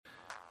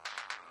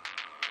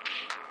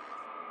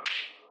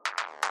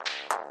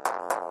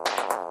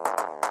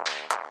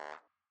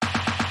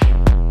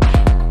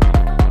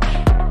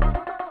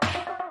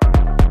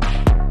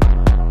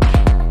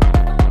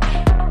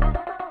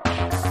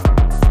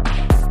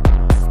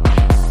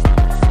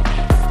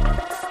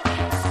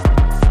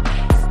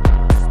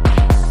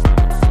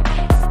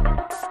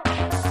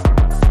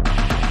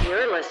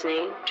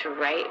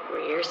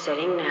where you're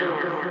sitting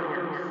now.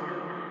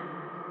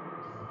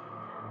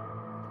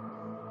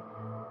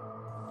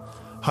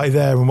 Hi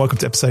there, and welcome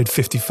to episode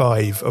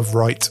 55 of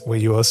Right Where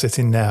You Are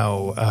Sitting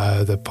Now,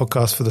 the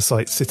podcast for the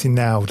site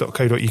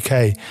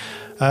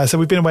sittingnow.co.uk. So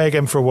we've been away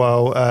again for a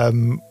while.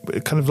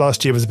 Kind of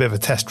last year was a bit of a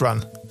test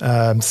run,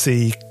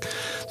 see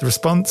the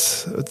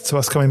response to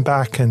us coming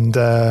back, and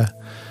yeah,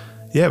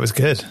 it was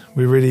good.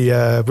 We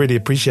really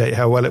appreciate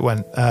how well it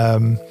went.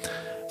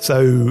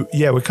 So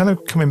yeah, we're kind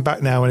of coming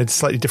back now in a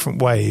slightly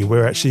different way.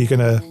 We're actually going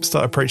to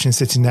start approaching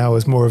Sitting Now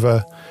as more of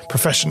a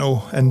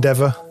professional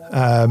endeavour,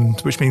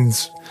 which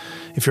means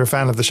if you're a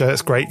fan of the show,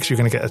 that's great because you're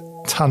going to get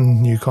a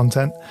ton new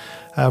content.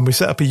 We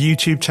set up a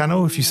YouTube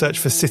channel. If you search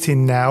for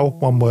Sitting Now,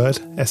 one word,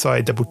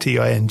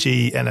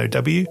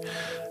 SITTINGNOW,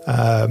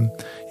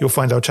 you'll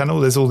find our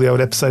channel. There's all the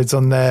old episodes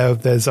on there.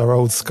 There's our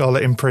old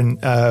Scarlet Imprint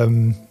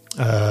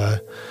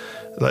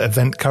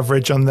event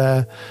coverage on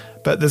there.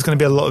 But there's going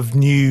to be a lot of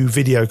new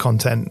video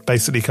content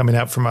basically coming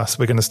out from us.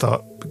 We're going to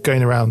start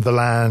going around the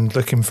land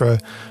looking for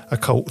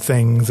occult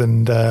things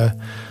and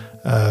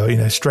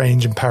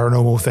strange and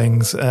paranormal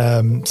things.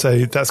 So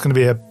that's going to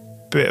be a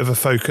bit of a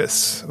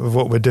focus of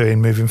what we're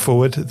doing moving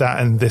forward,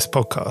 that and this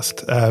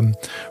podcast.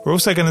 We're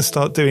also going to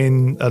start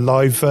doing a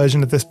live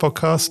version of this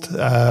podcast.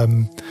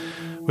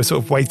 We're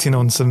sort of waiting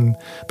on some,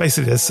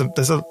 basically there's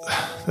a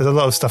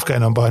lot of stuff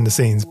going on behind the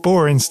scenes,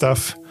 boring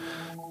stuff,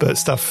 but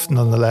stuff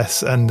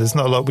nonetheless, and there's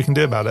not a lot we can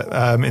do about it.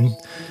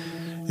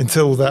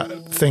 Until that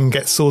thing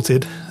gets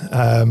sorted,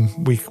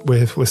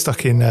 we're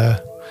stuck in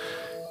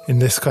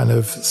this kind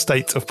of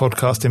state of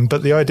podcasting.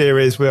 But the idea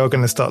is we are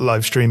going to start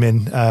live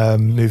streaming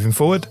moving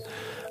forward.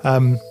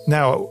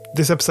 Now,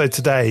 this episode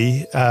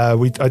today,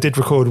 I did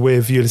record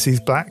with Ulysses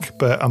Black,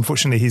 but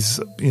unfortunately he's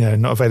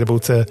not available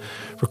to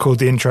record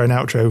the intro and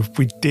outro.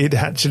 We did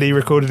actually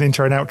record an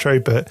intro and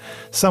outro, but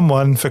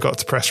someone forgot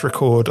to press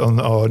record on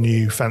our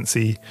new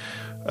fancy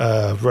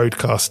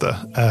Rodecaster.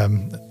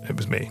 It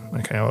was me.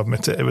 Okay, I'll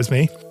admit it was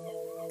me.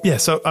 Yeah,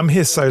 so I'm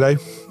here solo,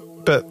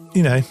 but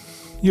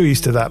you're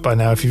used to that by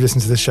now if you've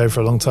listened to this show for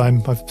a long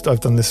time.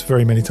 I've done this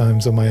very many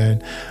times on my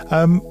own.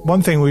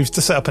 One thing, we've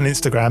just set up an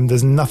Instagram.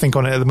 There's nothing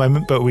on it at the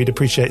moment, but we'd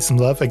appreciate some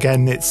love.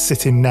 Again, it's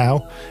Sitting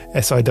Now,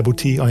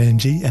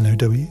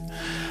 SITTINGNOW.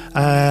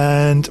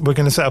 And we're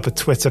going to set up a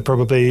Twitter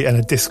probably, and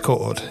a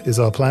Discord is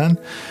our plan.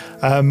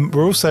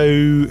 We're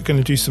also going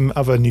to do some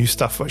other new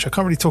stuff, which I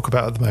can't really talk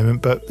about at the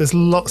moment, but there's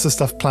lots of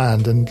stuff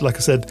planned. And like I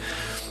said,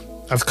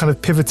 I've kind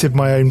of pivoted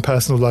my own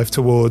personal life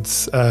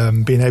towards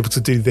being able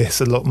to do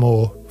this a lot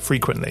more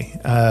frequently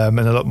and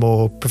a lot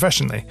more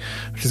professionally,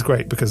 which is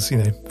great because,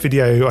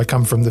 video, I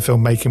come from the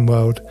filmmaking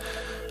world,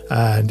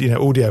 and,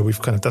 audio,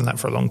 we've kind of done that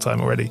for a long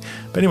time already.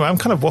 But anyway, I'm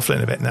kind of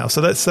waffling a bit now.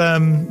 So let's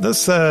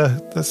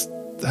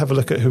have a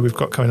look at who we've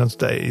got coming on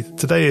today.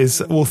 Today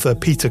is author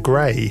Peter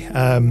Gray.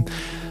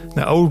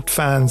 Now, old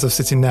fans of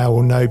Sitting Now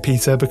will know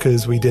Peter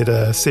because we did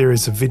a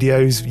series of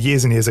videos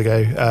years and years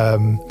ago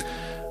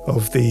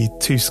of the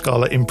 2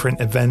 Scarlet Imprint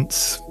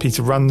events.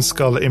 Peter runs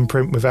Scarlet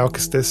Imprint with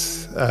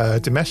Alcestis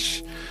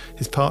Dimesh,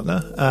 his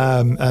partner,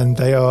 and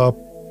they are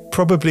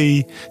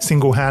probably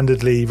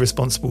single-handedly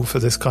responsible for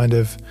this kind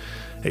of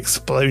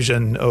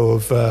explosion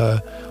of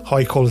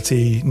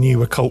high-quality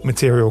new occult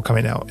material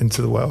coming out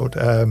into the world.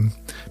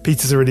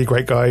 Peter's a really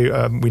great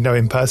guy. We know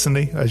him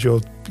personally, as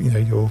you'll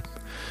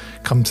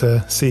come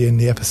to see in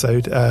the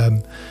episode.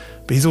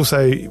 But he's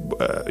also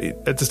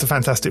just a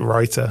fantastic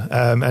writer.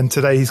 And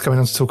today he's coming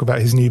on to talk about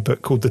his new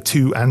book called The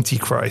Two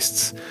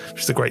Antichrists,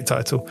 which is a great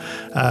title.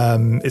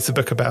 It's a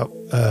book about,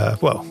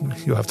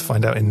 you'll have to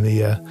find out in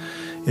the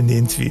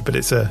interview, but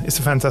it's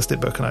a fantastic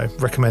book and I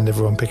recommend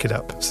everyone pick it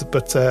up.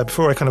 But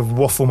before I kind of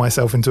waffle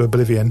myself into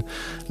oblivion,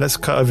 let's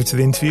cut over to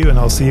the interview and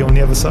I'll see you on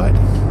the other side.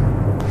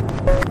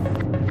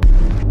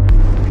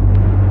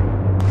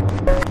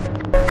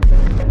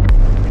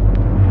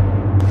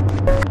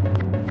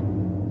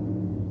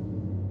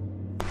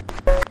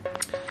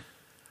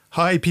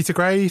 Hi, Peter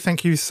Gray.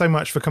 Thank you so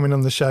much for coming on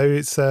the show.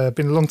 It's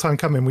been a long time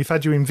coming. We've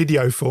had you in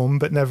video form,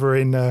 but never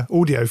in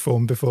audio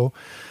form before.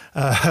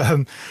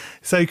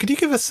 So could you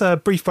give us a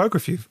brief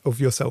biography of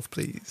yourself,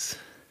 please?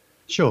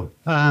 Sure.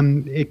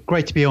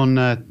 Great to be on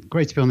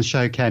the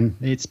show, Ken.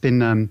 It's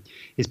been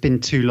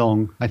too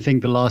long. I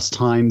think the last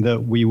time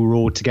that we were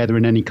all together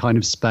in any kind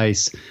of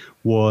space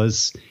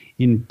was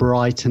in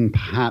Brighton,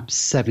 perhaps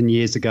 7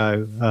 years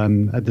ago,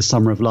 at the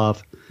Summer of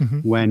Love,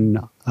 when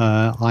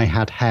I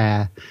had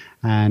hair.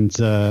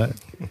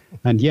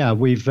 And yeah,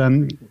 we've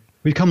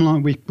come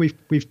along.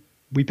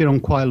 We've been on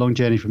quite a long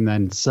journey from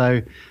then.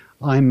 So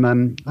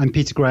I'm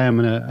Peter Gray. I'm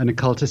an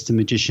occultist and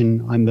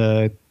magician. I'm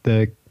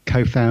the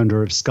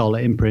co-founder of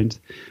Scarlet Imprint,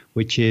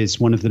 which is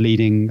one of the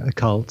leading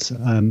occult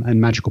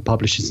and magical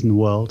publishers in the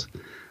world.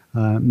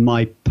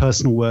 My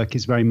personal work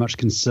is very much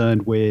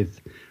concerned with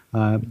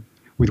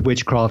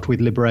witchcraft,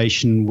 with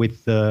liberation,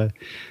 with the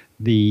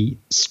the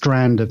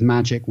strand of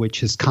magic which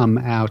has come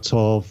out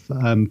of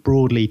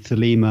broadly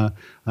Thelema,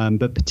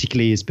 but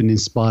particularly has been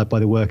inspired by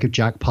the work of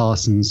Jack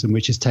Parsons, and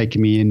which has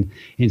taken me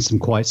in some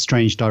quite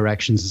strange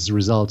directions as a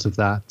result of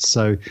that.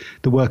 So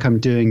the work I'm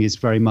doing is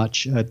very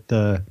much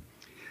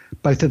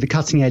both at the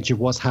cutting edge of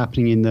what's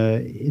happening in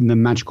the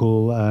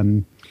magical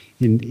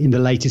in the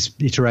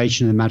latest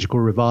iteration of the magical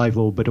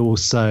revival, but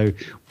also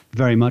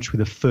very much with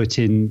a foot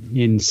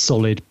in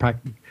solid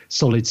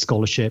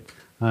scholarship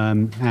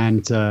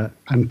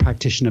and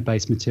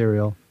practitioner-based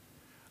material.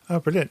 Oh,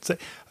 brilliant! So,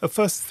 the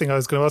first thing I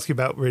was going to ask you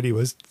about really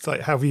was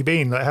like, how have you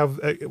been? Like,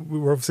 we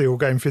were obviously all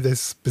going through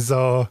this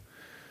bizarre,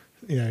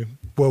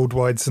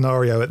 worldwide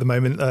scenario at the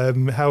moment.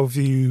 How have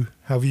you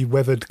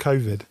weathered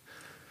COVID?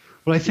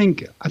 Well, I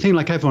think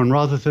like everyone,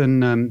 rather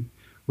than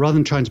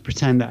trying to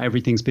pretend that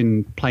everything's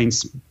been plain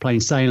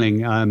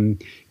sailing,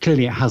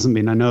 clearly it hasn't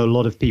been. I know a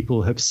lot of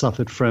people have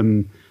suffered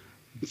from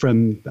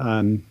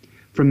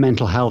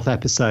mental health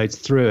episodes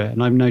through it,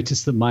 and I've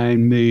noticed that my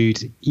own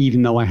mood,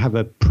 even though I have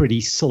a pretty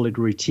solid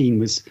routine,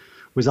 was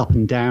up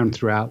and down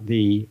throughout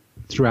the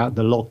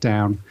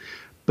lockdown.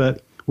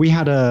 But we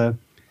had a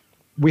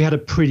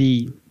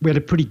pretty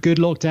good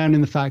lockdown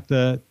in the fact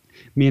that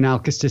me and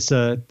Alcestis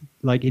are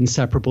like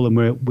inseparable, and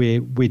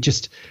we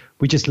just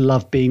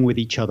love being with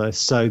each other.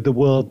 So the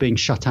world being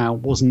shut out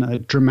wasn't a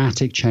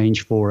dramatic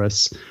change for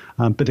us,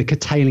 but the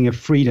curtailing of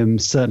freedom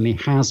certainly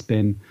has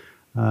been.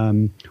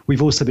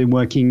 We've also been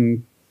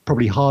working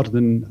probably harder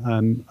than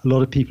a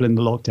lot of people in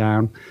the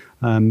lockdown,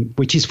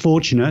 which is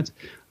fortunate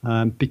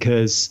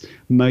because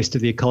most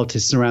of the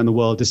occultists around the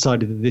world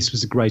decided that this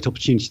was a great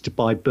opportunity to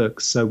buy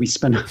books. So we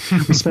spent a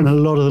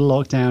lot of the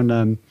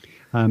lockdown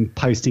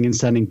posting and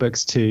sending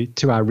books to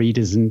our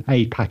readers and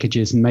aid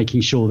packages and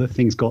making sure that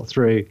things got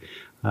through.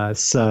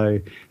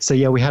 So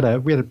yeah, we had a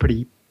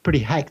pretty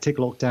hectic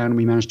lockdown, and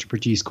we managed to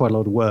produce quite a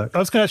lot of work. I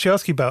was going to actually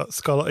ask you about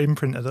Scarlet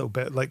Imprint a little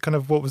bit, like kind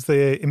of what was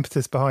the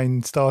impetus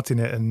behind starting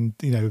it, and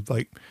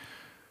like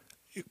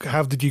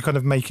how did you kind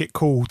of make it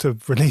cool to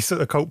release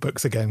occult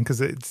books again? Because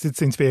it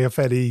seemed to be a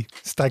fairly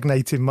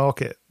stagnating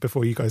market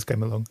before you guys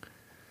came along.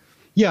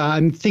 Yeah,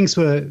 and things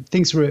were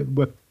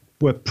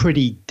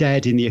pretty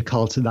dead in the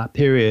occult at that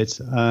period.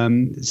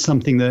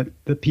 Something that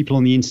people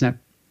on the internet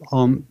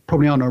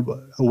probably aren't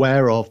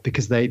aware of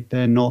because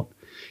they're not.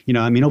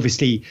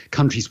 Obviously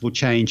countries will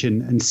change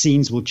and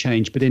scenes will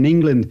change, but in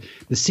England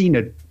the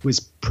scene was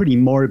pretty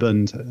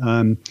moribund.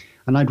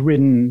 And I'd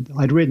written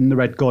The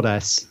Red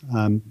Goddess,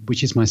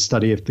 which is my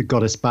study of the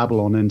goddess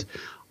Babylon, and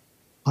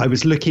I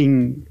was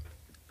looking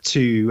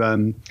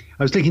to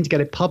get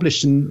it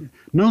published, and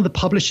none of the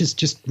publishers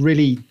just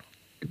really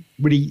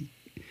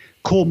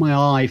caught my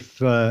eye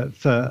for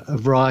a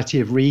variety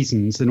of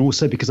reasons, and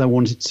also because I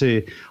wanted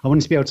to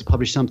be able to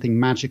publish something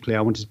magically.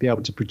 I wanted to be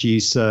able to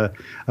produce a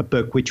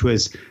book which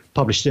was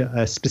published at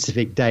a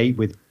specific date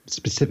with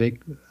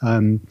specific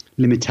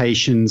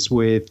limitations,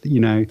 with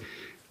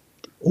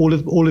all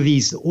of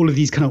these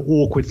kind of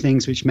awkward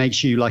things which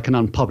makes you like an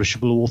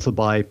unpublishable author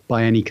by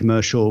any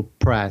commercial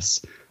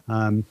press.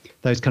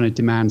 Those kind of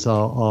demands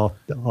are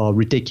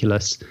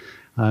ridiculous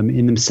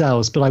in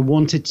themselves, but I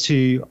wanted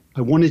to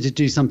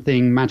do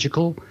something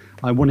magical.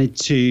 I wanted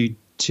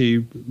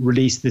to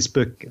release this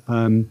book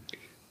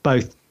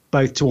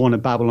both to honor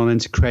Babylon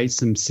and to create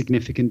some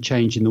significant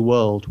change in the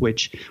world,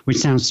 which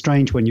sounds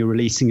strange when you're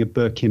releasing a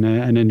book in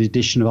an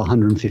edition of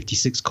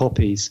 156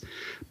 copies.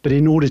 But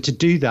in order to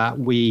do that,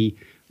 we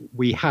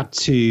had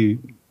to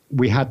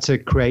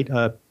create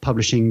a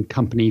publishing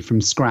company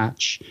from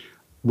scratch,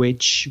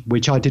 which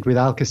I did with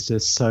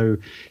Alcestis. So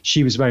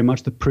she was very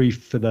much the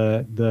proof for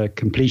the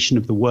completion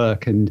of the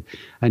work, and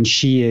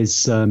she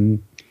is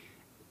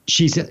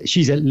she's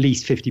at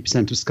least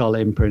 50% of Scarlet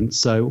Imprint.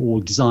 So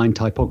all design,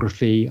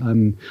 typography,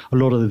 a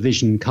lot of the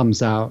vision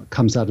comes out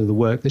of the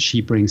work that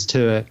she brings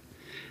to it.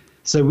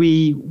 So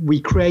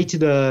we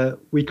created a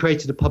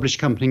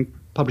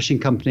publishing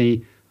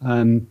company,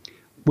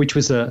 which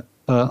was a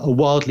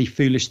wildly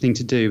foolish thing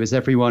to do, as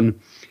everyone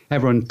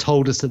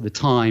told us at the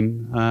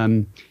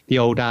time, the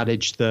old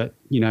adage that,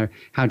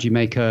 how do you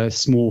make a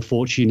small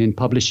fortune in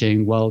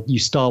publishing? Well, you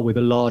start with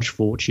a large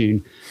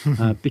fortune,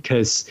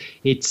 because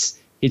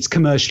it's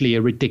commercially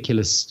a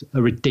ridiculous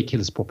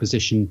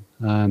proposition.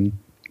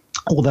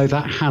 Although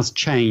that has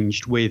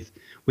changed with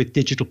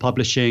digital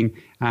publishing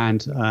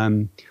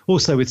and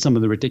also with some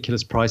of the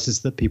ridiculous prices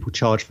that people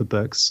charge for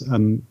books.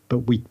 But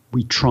we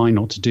try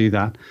not to do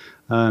that.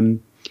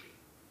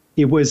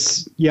 It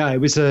was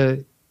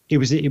a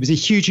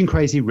huge and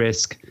crazy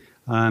risk.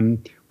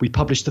 We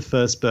published the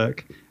first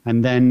book,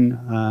 and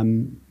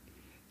then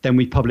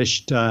we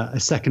published a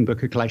second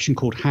book, a collection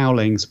called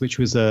Howlings, which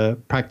was a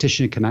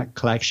practitioner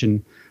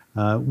collection,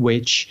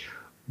 which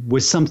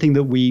was something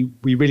that we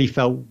really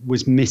felt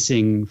was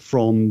missing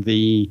from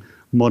the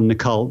modern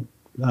occult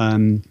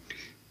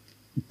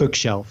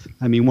bookshelf.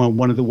 I mean,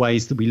 one of the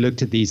ways that we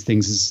looked at these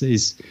things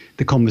is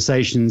the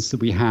conversations that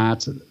we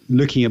had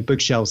looking at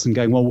bookshelves and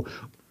going, well,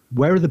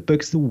 where are the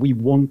books that we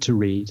want to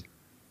read?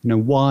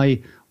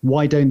 Why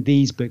why don't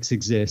these books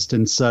exist?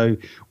 And so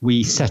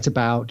we set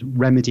about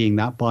remedying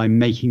that by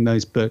making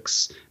those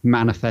books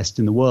manifest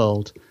in the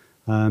world.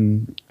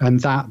 And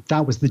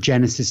that was the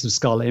genesis of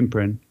Scarlet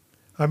Imprint.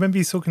 I remember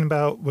you talking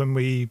about, when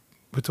we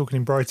were talking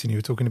in Brighton, you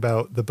were talking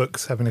about the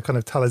books having a kind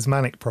of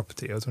talismanic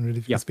property. I was wondering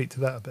if you could speak to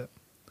that a bit.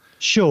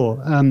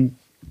 Sure.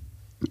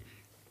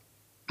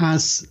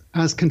 As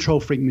control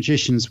freak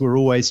magicians, we're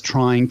always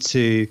trying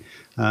to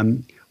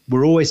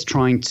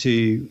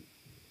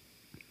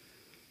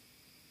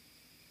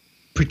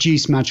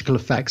produce magical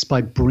effects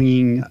by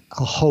bringing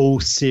a whole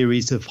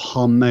series of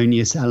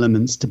harmonious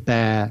elements to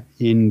bear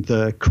in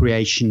the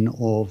creation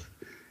of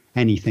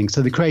anything.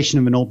 So the creation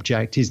of an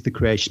object is the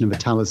creation of a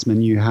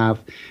talisman. You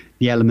have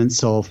the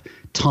elements of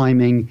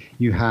timing,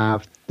 you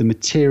have the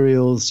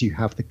materials, you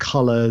have the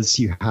colors,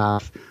 you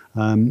have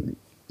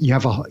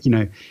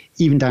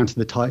even down to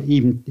the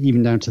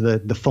even down to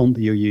the font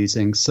that you're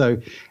using. So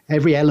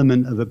every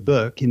element of a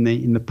book in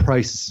the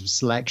process of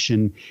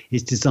selection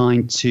is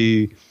designed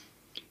to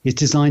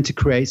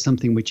create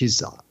something which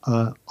is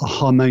a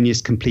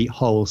harmonious, complete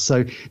whole.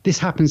 So this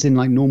happens in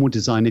like normal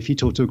design. If you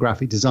talk to a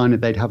graphic designer,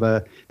 they'd have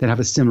a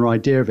similar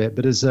idea of it.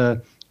 But as a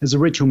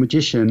ritual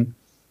magician,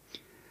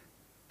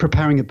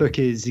 preparing a book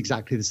is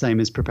exactly the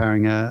same as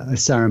preparing a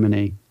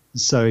ceremony.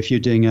 So if you're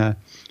doing a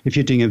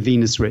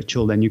Venus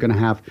ritual, then you're going to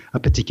have a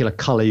particular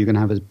color, you're going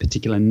to have a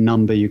particular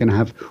number, you're going to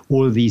have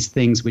all of these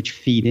things which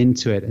feed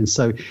into it. And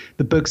so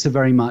the books are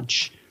very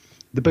much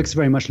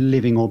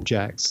living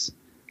objects,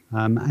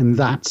 and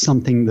that's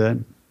something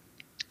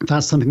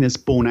that's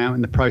borne out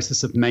in the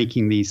process of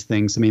making these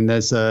things. I mean,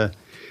 there's a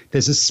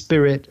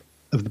spirit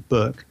of the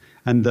book,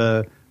 and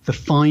the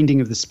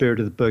finding of the spirit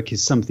of the book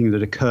is something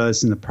that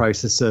occurs in the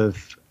process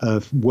of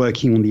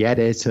working on the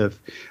edit, of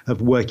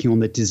working on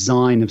the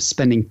design, of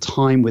spending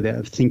time with it,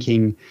 of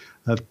thinking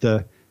of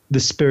the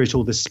spirit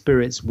or the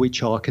spirits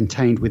which are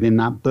contained within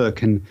that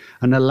book, and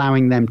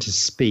allowing them to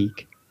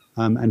speak,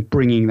 and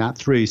bringing that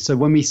through. So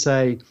when we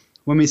say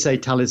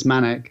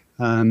talismanic,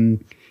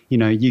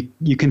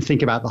 you can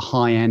think about the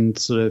high end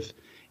sort of,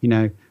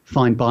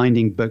 fine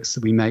binding books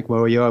that we make,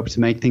 where you're able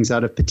to make things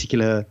out of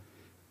particular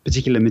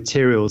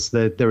materials.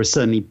 There are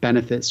certainly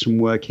benefits from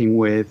working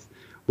with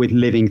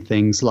living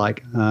things,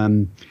 like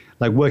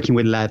working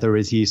with leather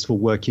is useful,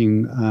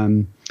 working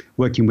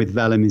with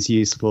vellum is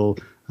useful,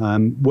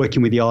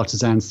 working with the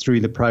artisans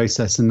through the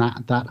process, and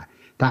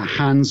that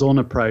hands-on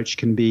approach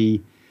can be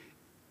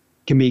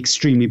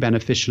extremely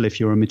beneficial if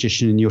you're a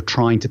magician and you're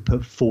trying to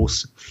put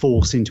force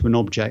into an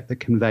object that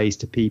conveys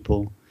to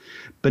people.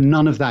 But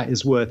none of that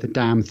is worth a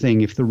damn thing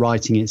if the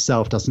writing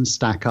itself doesn't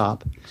stack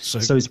up.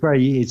 So it's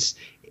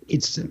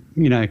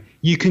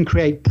you can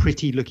create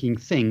pretty looking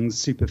things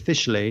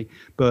superficially,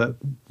 but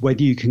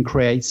whether you can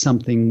create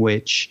something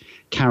which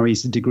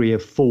carries a degree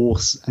of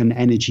force and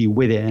energy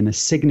with it and a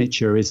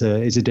signature is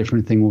a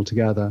different thing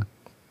altogether.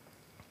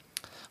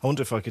 I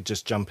wonder if I could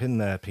just jump in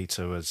there,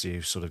 Peter, as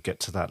you sort of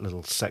get to that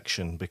little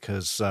section,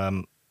 because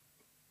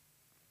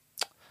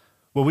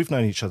we've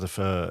known each other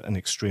for an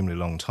extremely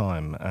long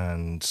time,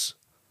 and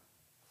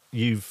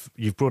you've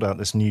brought out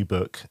this new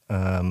book.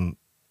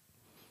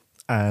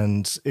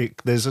 And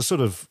there's a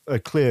sort of a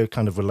clear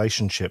kind of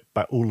relationship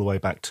all the way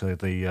back to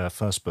the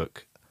first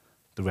book,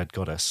 The Red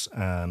Goddess.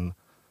 And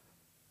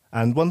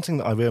one thing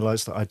that I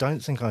realised that I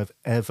don't think I've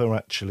ever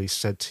actually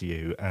said to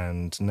you,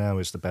 and now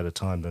is the better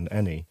time than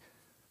any,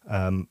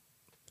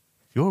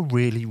 you're a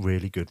really,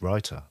 really good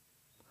writer.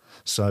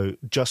 So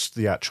just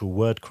the actual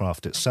word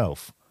craft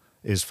itself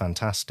is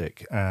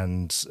fantastic.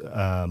 And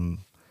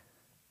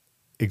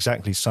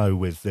exactly so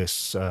with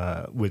this,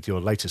 with your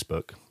latest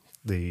book,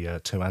 The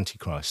Two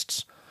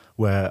Antichrists,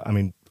 where, I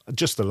mean,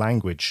 just the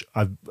language,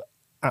 I've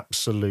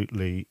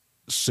absolutely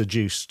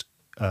seduced.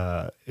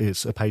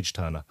 It's a page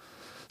turner.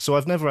 So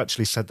I've never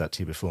actually said that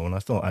to you before, and I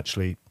thought,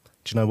 actually,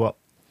 do you know what?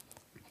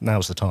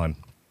 Now's the time.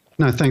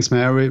 No, thanks,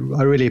 mate. I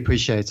really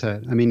appreciate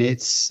it. I mean,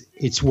 it's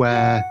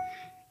where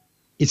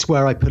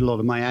I put a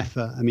lot of my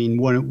effort. I mean,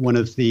 one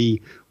of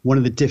the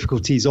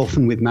difficulties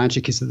often with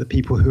magic is that the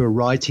people who are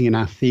writing in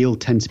our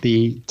field tend to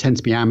be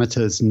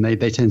amateurs, and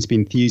they tend to be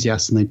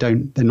enthusiasts, and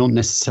they're not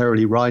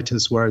necessarily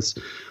writers. Whereas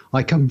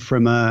I come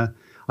from a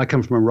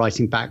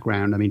writing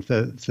background. I mean,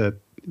 for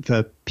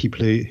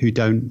people who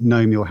don't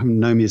know me or haven't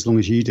known me as long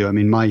as you do, I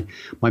mean, my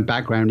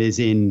background is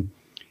in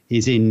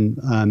magazine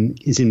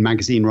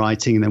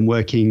writing, and then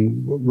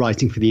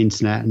writing for the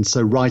internet. And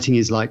so writing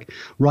is one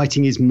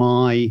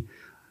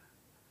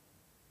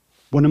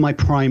of my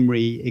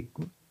primary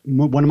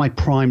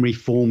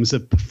forms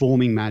of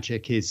performing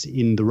magic is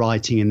in the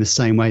writing, in the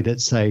same way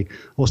that, say,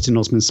 Austin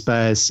Osman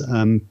Spare's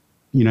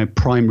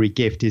primary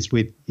gift is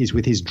with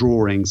his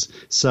drawings.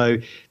 So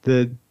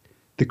the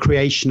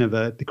creation of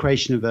a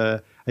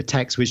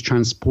text which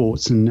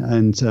transports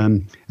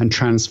and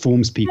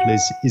transforms people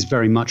is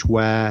very much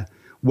where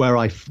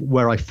I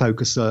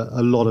focus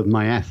a lot of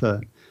my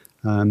effort,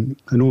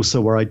 and also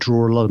where I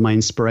draw a lot of my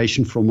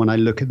inspiration from when I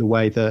look at the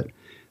way that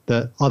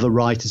other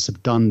writers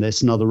have done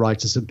this, and other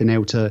writers have been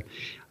able to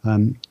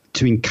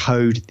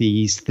encode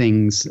these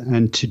things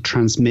and to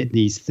transmit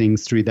these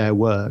things through their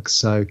work.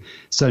 So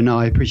no,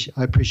 I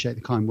appreciate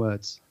the kind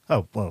words.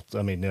 Oh well,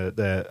 I mean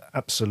they're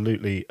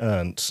absolutely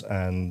earned,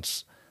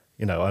 and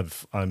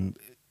I've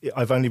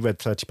only read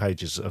 30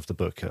 pages of the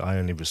book. I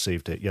only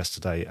received it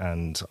yesterday,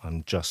 and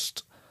I'm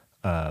just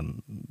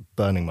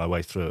burning my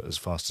way through it as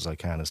fast as I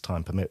can, as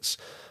time permits.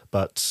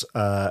 But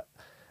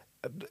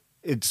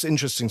it's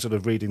interesting, sort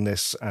of reading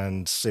this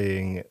and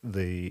seeing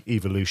the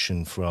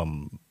evolution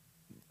from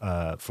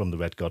the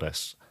Red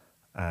Goddess,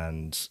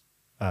 and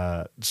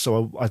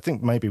so I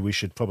think maybe we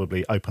should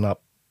probably open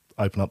up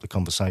the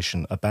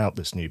conversation about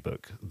this new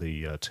book,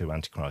 The Two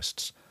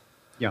Antichrists.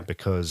 Yeah.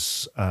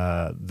 Because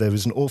there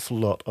is an awful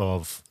lot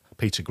of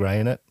Peter Gray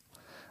in it,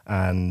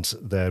 and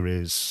there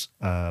is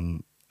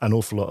an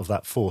awful lot of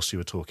that force you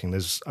were talking.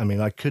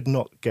 I could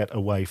not get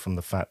away from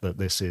the fact that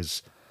this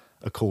is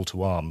a call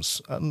to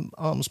arms.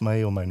 Arms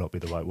may or may not be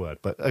the right word,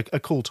 but a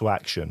call to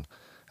action.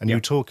 And you're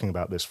talking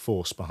about this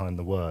force behind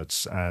the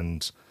words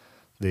and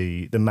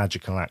the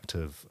magical act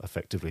of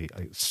effectively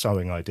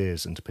sowing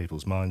ideas into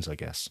people's minds, I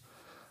guess.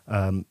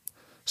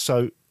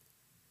 So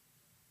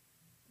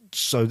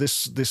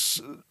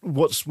this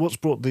what's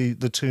brought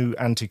the Two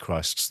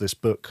Antichrists, this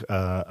book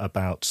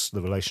about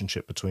the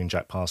relationship between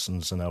Jack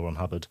Parsons and L. Ron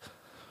Hubbard,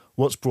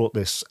 what's brought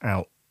this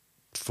out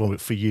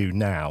for you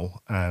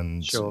now?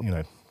 And sure.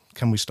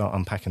 Can we start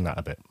unpacking that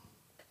a bit?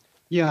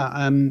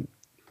 Yeah,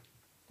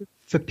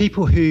 for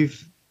people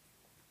who've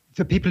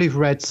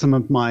read some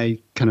of my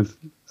kind of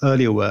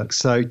earlier work,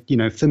 so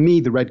for me,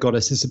 The Red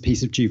Goddess is a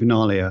piece of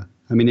juvenilia.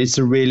 I mean, it's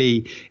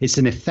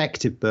an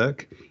effective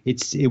book.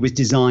 It was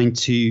designed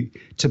to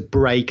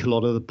break a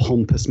lot of the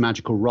pompous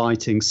magical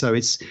writing. So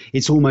it's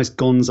almost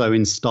Gonzo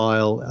in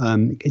style.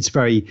 It's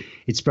very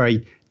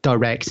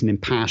direct and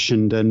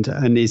impassioned,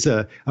 and is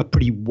a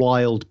pretty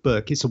wild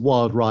book. It's a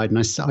wild ride, and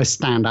I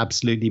stand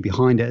absolutely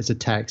behind it as a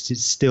text. It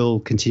still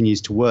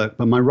continues to work,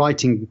 but my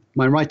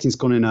writing's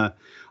gone in a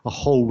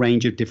whole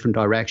range of different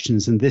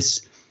directions. And this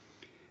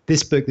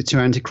book, The Two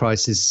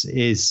Antichrists,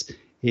 is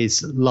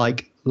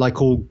like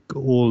all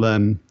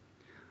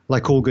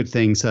good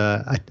things,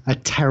 a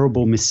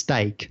terrible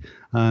mistake.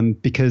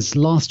 Because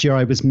last year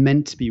I was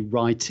meant to be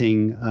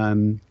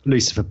writing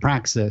Lucifer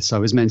Praxis. I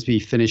was meant to be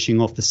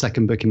finishing off the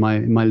second book in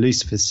my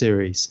Lucifer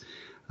series.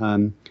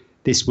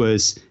 This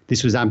was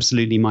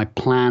absolutely my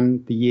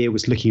plan. The year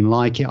was looking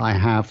like it. I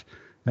have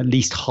at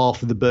least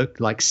half of the book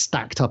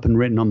stacked up and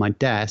written on my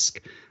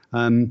desk.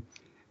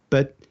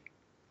 But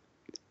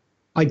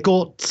I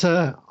got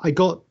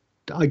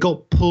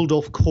pulled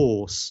off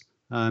course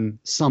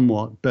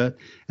somewhat. But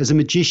as a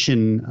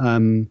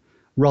magician,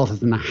 rather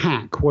than a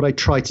hack, what I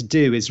try to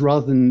do is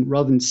rather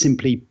than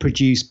simply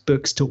produce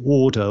books to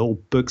order or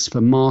books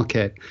for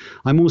market,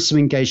 I'm also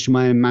engaged in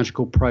my own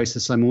magical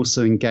process. I'm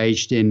also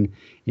engaged in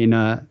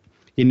a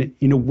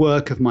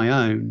work of my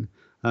own,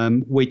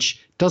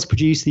 which does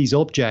produce these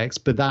objects,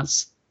 but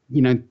that's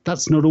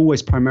not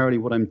always primarily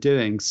what I'm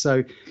doing.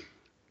 So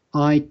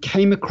I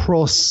came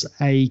across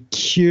a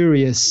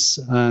curious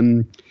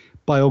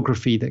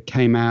biography that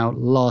came out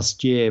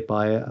last year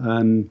by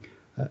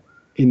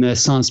in the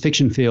science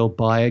fiction field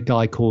by a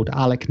guy called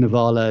Alec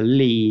Navala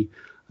Lee,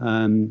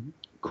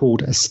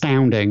 called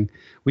Astounding,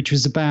 which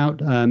was about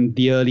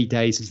the early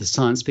days of the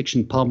science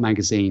fiction pulp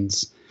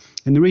magazines.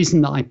 And the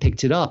reason that I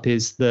picked it up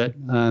is that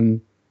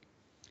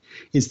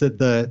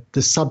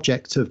the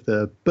subject of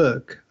the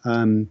book,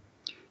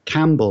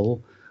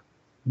 Campbell,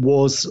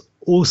 was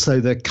also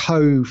the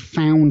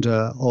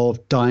co-founder of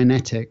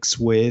Dianetics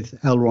with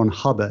L. Ron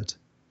Hubbard.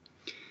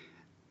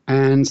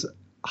 And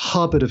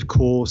Hubbard, of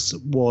course,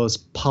 was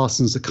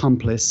Parsons'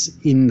 accomplice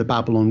in the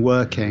Babylon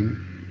working.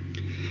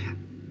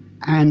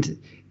 And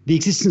the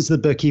existence of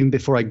the book, even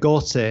before I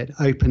got it,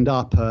 opened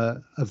up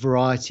a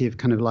variety of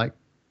kind of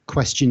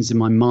questions in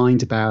my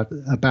mind about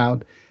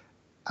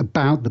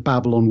the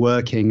Babylon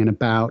working and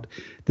about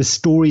the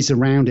stories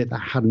around it that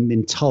hadn't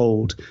been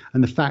told,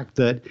 and the fact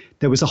that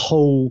there was a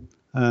whole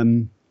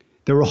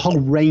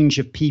range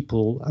of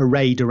people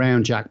arrayed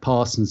around Jack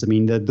Parsons. I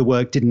mean, the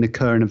work didn't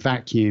occur in a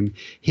vacuum.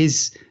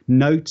 His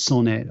notes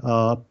on it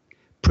are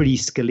pretty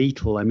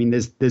skeletal. I mean,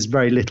 there's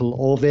very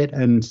little of it,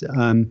 and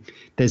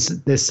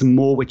there's some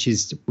more which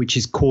is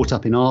caught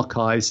up in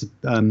archives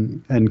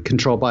and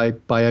controlled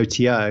by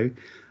OTO.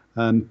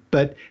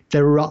 But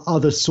there are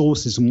other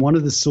sources, and one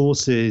of the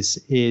sources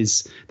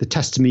is the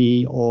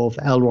testimony of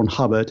L. Ron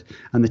Hubbard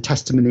and the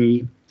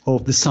testimony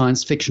of the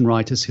science fiction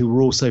writers who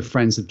were also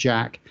friends of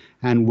Jack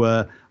and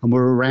were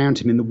around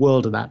him in the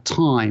world at that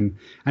time.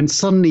 And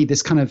suddenly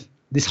this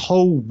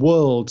whole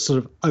world sort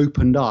of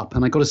opened up,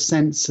 and I got a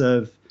sense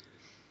of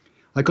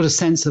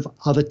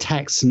other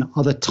texts and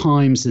other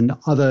times and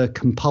other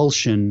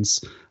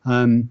compulsions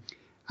and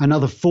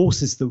other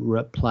forces that were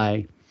at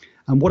play.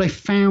 And what I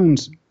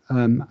found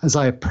as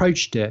I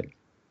approached it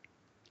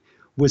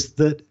was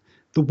that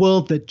the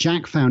world that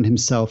Jack found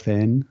himself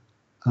in,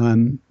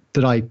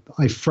 that I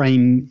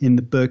frame in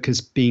the book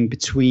as being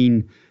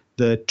between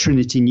the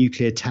Trinity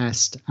nuclear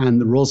test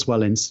and the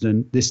Roswell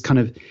incident, this kind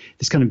of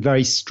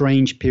very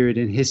strange period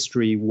in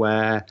history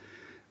where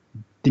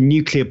the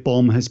nuclear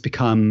bomb has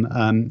become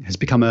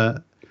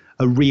a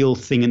real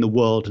thing in the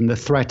world, and the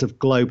threat of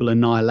global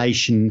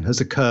annihilation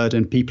has occurred,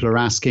 and people are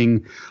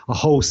asking a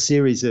whole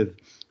series of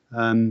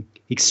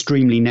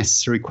extremely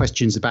necessary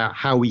questions about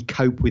how we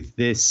cope with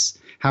this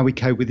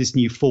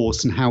new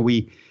force, and how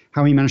we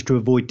manage to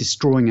avoid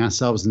destroying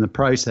ourselves in the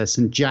process.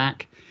 And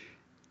Jack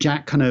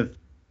kind of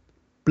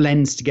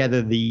blends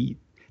together the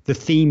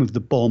theme of the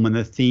bomb and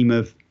the theme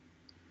of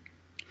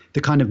the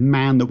kind of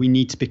man that we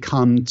need to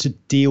become to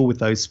deal with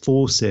those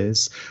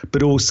forces,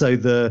 but also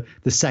the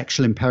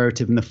sexual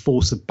imperative and the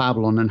force of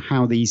Babylon, and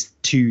how these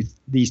two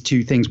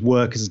things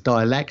work as a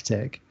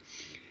dialectic.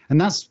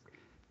 And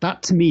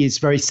that to me is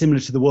very similar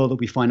to the world that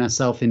we find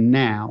ourselves in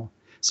now.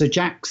 So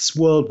Jack's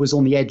world was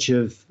on the edge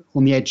of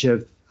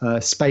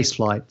space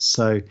flight.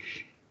 So,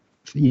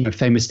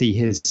 famously,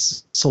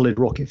 his solid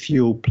rocket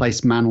fuel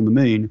placed man on the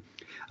moon.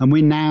 And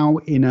we're now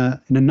in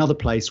another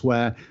place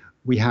where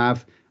we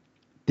have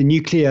the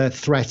nuclear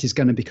threat is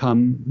going to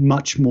become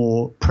much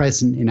more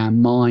present in our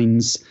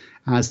minds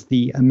as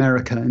the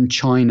America and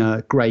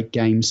China great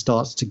game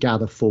starts to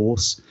gather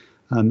force.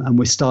 And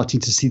we're starting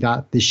to see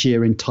that this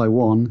year in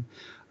Taiwan,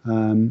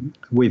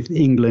 with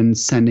England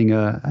sending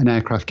an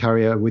aircraft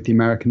carrier with the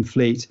American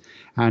fleet,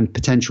 and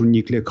potential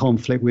nuclear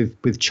conflict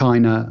with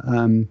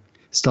China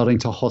starting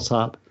to hot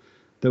up,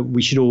 that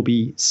we should all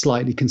be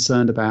slightly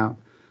concerned about.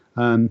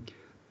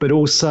 But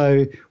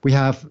also we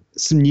have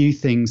some new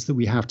things that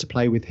we have to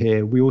play with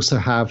here. We also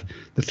have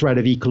the threat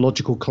of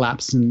ecological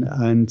collapse and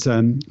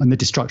the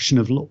destruction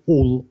of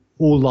all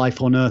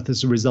life on Earth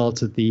as a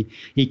result of the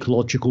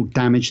ecological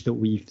damage that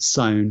we've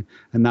sown.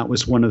 And that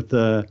was one of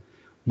the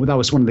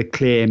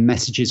clear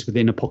messages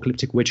within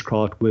Apocalyptic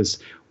Witchcraft was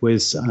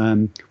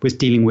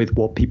dealing with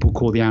what people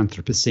call the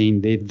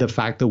Anthropocene, the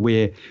fact that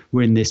we're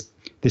in this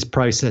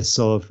process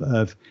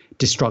of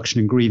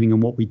destruction and grieving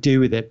and what we do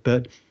with it.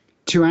 But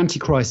To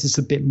Antichrist is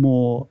a bit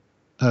more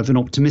of an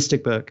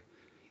optimistic book,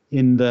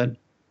 in that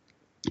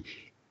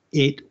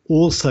it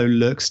also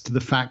looks to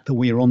the fact that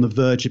we are on the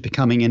verge of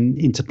becoming an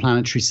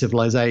interplanetary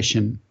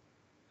civilization,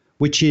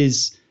 which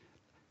is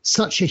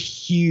such a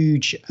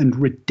huge and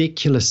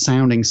ridiculous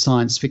sounding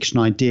science fiction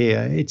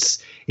idea.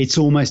 It's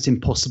almost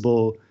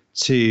impossible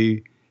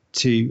to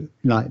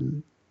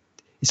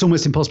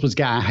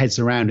get our heads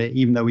around it,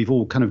 even though we've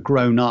all kind of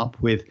grown up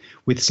with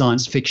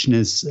science fiction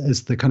as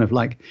the kind of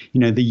the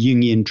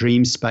Jungian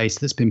dream space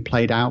that's been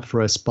played out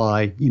for us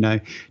by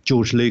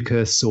George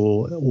Lucas,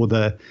 or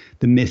the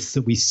myths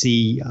that we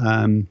see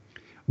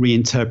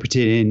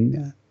reinterpreted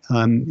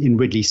in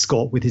Ridley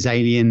Scott with his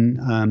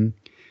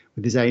Alien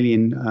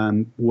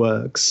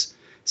works.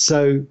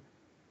 So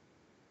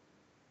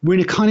we're in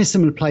a kind of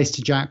similar place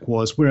to Jack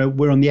was.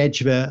 We're on the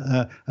edge of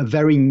a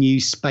very new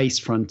space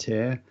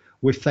frontier.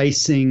 We're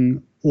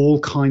facing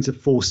all kinds of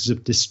forces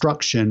of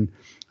destruction,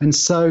 and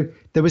so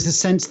there was a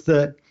sense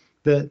to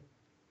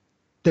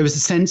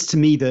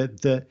me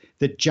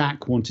that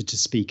Jack wanted to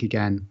speak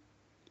again,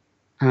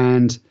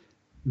 and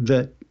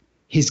that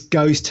his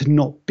ghost had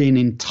not been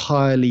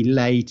entirely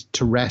laid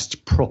to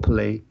rest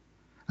properly,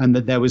 and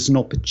that there was an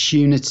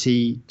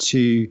opportunity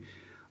to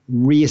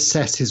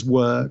reassess his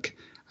work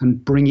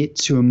and bring it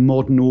to a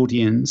modern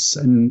audience,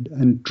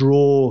 and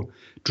draw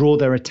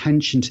their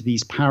attention to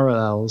these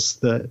parallels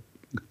that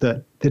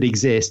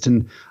exist,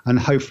 and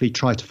hopefully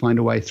try to find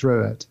a way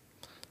through it.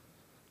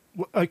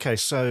 Okay,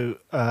 so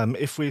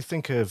if we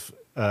think of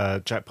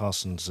Jack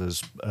Parsons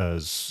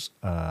as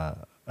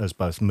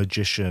both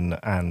magician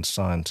and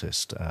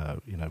scientist,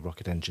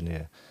 rocket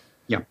engineer.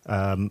 Yeah.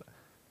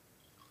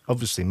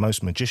 Obviously,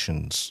 most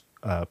magicians,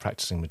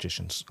 practicing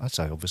magicians, I'd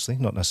say obviously,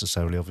 not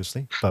necessarily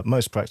obviously, but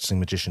most practicing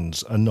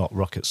magicians are not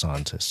rocket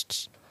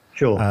scientists.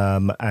 Sure.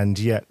 And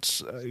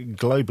yet,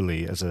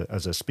 globally, as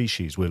a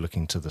species, we're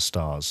looking to the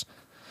stars.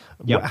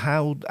 Yep.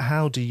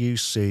 How do you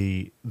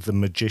see the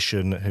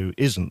magician who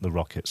isn't the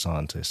rocket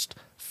scientist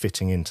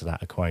fitting into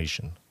that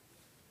equation?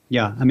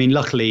 Yeah, I mean,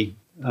 luckily,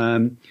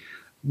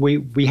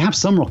 we have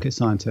some rocket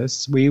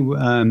scientists.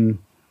 One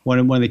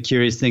of the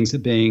curious things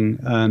of being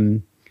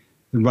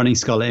the running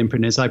Scarlet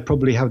Imprint is I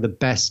probably have the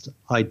best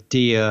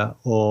idea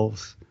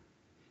of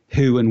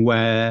who and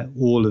where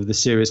all of the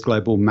serious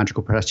global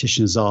magical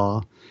practitioners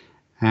are.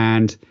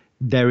 And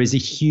there is a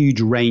huge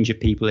range of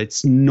people.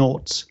 It's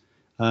not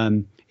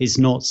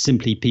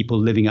simply people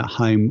living at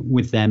home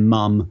with their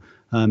mum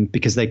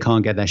because they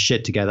can't get their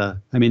shit together.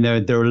 I mean, there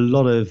are a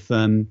lot of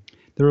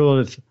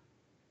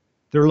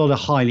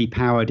highly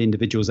powered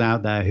individuals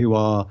out there who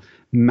are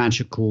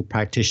magical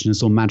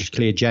practitioners or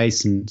magically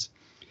adjacent.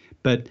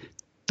 But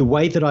the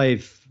way that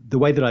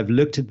I've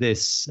looked at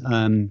this,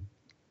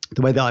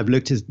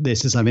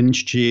 is I've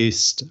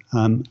introduced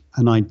an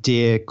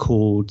idea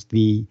called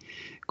the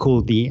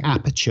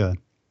aperture.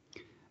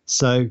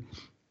 So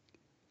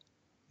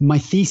my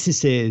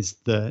thesis is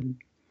that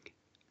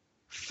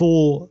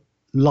for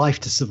life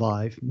to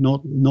survive,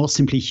 not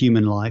simply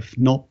human life,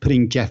 not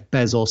putting Jeff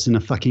Bezos in a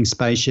fucking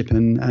spaceship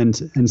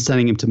and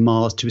sending him to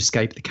Mars to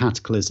escape the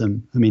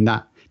cataclysm. I mean,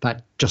 that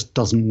just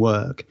doesn't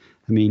work.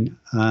 I mean,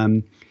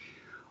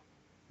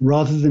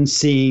 rather than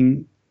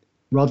seeing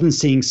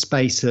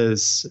space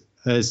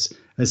as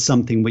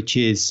something which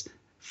is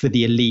for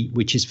the elite,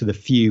 which is for the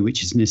few,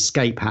 which is an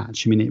escape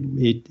hatch. I mean,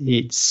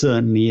 it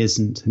certainly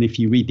isn't. And if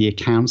you read the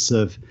accounts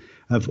of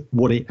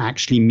what it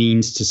actually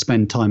means to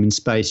spend time in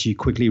space, you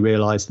quickly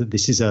realize that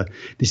this is a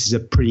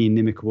pretty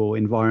inimical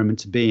environment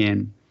to be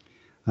in.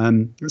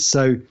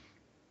 So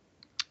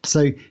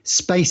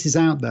space is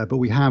out there, but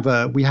we have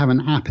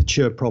an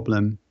aperture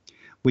problem,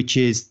 which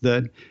is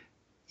that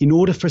in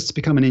order for us to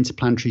become an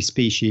interplanetary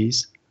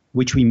species,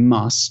 which we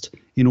must,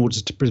 in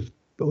order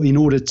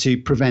to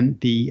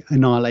prevent the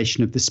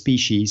annihilation of the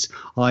species,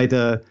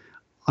 either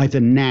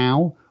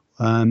now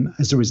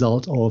as a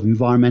result of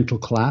environmental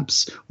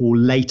collapse, or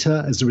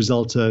later as a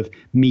result of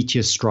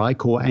meteor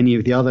strike or any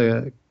of the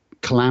other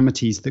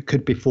calamities that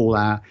could befall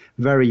our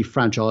very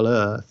fragile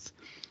Earth,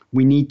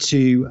 we need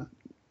to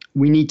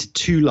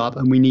tool up,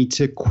 and we need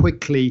to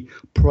quickly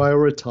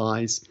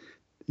prioritize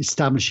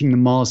establishing the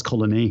Mars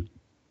colony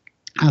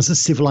as a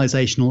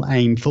civilizational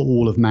aim for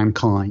all of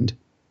mankind.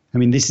 I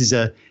mean, this is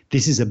a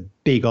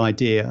big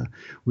idea.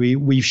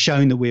 We've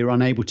shown that we're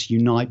unable to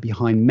unite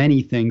behind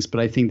many things, but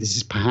I think this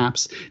is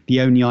perhaps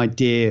the only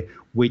idea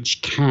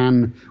which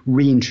can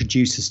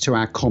reintroduce us to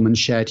our common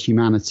shared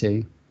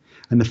humanity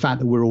and the fact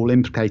that we're all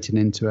implicated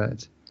into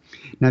it.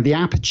 Now, the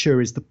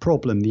aperture is the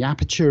problem. The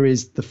aperture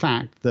is the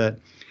fact that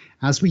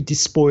as we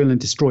despoil and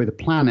destroy the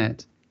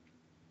planet,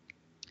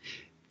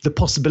 the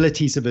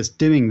possibilities of us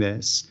doing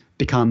this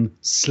become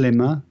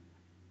slimmer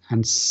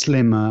and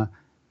slimmer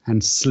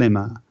and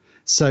slimmer.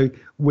 So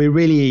we're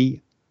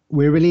really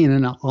in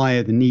an eye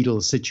of the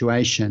needle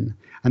situation.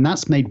 And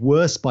that's made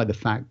worse by the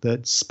fact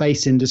that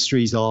space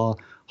industries are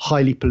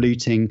highly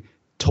polluting,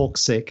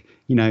 toxic,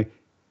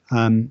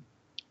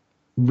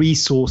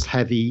 resource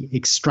heavy,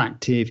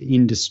 extractive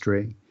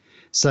industry.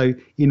 So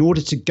in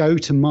order to go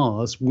to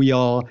Mars, we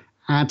are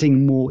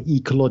adding more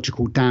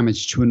ecological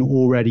damage to an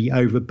already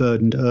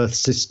overburdened Earth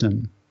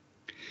system.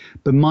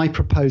 But my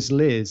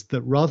proposal is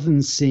that rather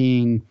than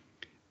seeing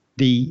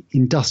the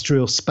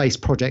industrial space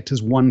project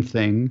as one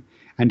thing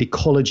and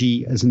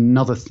ecology as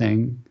another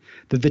thing,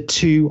 that the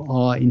two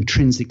are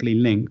intrinsically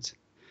linked.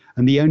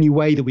 And the only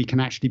way that we can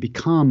actually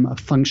become a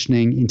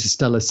functioning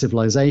interstellar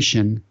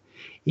civilization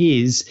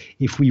is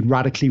if we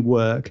radically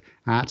work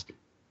at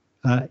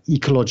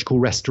ecological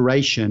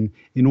restoration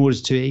in order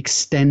to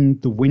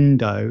extend the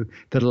window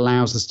that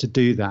allows us to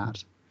do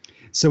that.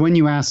 So when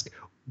you ask,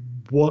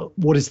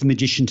 what is the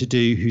magician to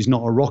do who's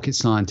not a rocket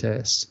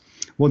scientist?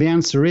 Well, the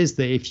answer is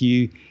that if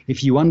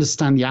you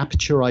understand the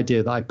aperture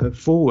idea that I put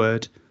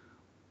forward,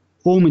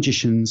 all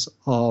magicians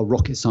are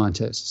rocket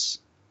scientists.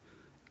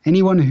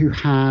 Anyone who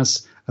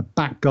has a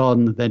back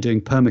garden that they're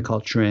doing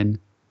permaculture in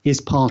is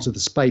part of the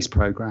space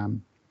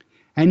program.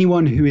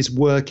 Anyone who is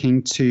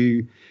working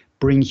to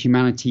bring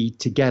humanity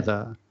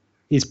together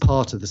is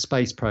part of the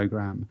space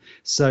program.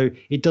 So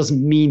it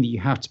doesn't mean that you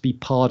have to be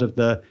part of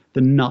the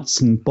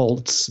nuts and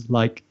bolts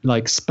like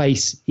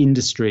space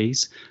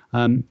industries.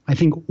 I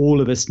think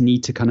all of us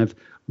need to kind of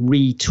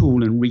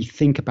retool and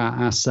rethink about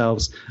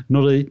ourselves,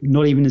 not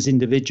even as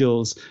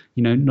individuals,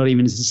 not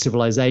even as a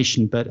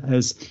civilization, but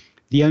as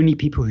the only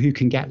people who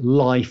can get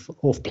life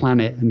off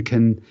planet and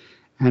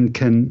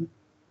can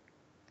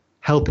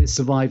help it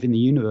survive in the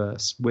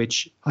universe,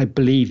 which I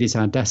believe is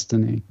our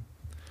destiny.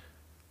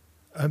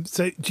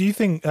 So do you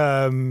think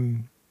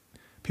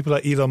people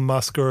like Elon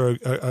Musk are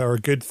a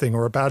good thing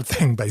or a bad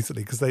thing,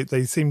 basically? Because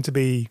they seem to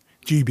be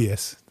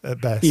dubious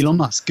at best. Elon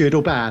Musk, good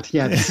or bad?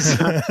 Yeah.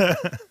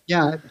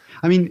 Yeah.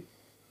 I mean,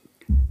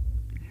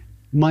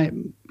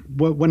 when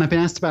I've been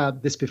asked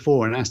about this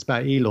before and asked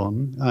about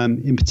Elon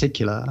in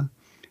particular,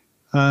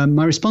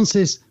 my response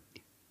is,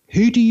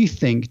 who do you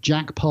think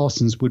Jack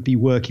Parsons would be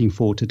working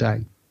for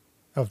today?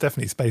 Oh,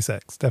 definitely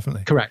SpaceX,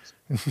 definitely. Correct.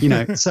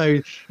 So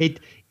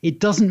it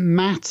doesn't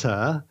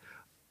matter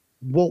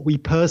what we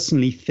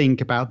personally think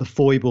about the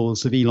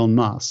foibles of Elon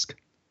Musk.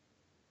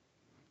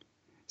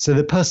 So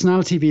the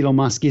personality of Elon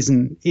Musk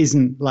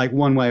isn't like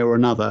one way or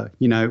another,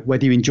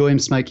 whether you enjoy him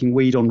smoking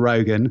weed on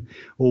Rogan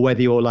or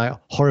whether you're like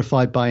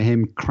horrified by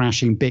him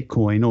crashing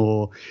Bitcoin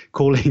or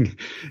calling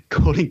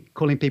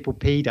people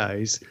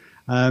pedos.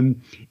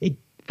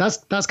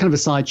 That's kind of a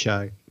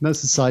sideshow.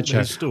 That's a sideshow.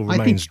 He still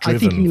remains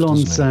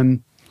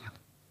driven,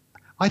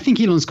 I think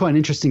Elon's quite an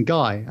interesting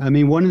guy. I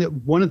mean,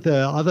 one of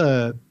the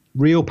other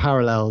real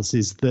parallels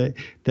is that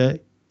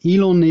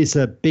Elon is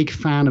a big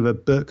fan of a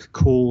book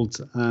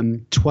called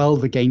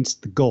 12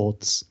 Against the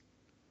Gods.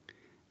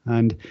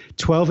 And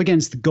 12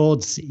 Against the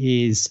Gods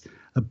is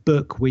a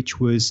book which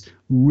was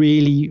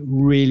really,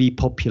 really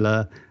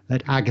popular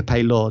at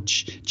Agape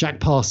Lodge.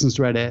 Jack Parsons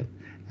read it,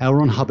 L.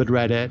 Ron Hubbard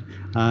read it.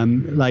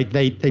 Like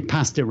they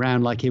passed it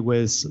around like it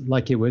was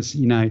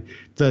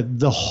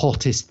the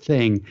hottest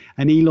thing.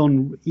 And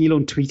Elon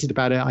tweeted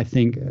about it, I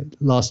think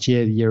last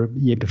year, the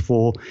year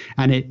before,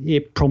 and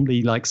it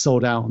promptly like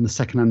sold out on the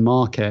secondhand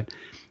market.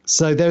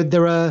 So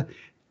there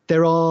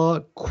are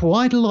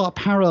quite a lot of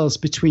parallels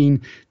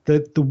between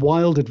the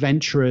wild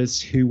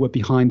adventurers who were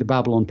behind the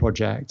Babylon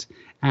project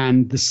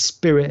and the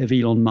spirit of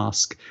Elon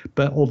Musk.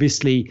 But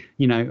obviously,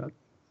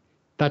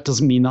 that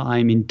doesn't mean that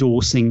I'm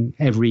endorsing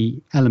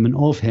every element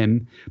of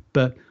him.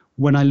 But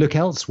when I look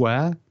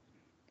elsewhere,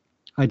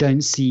 I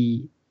don't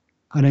see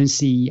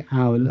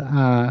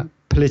our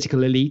political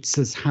elites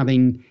as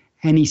having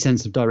any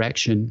sense of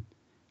direction,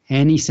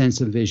 any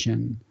sense of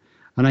vision.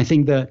 And I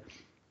think that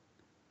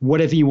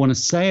whatever you want to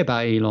say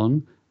about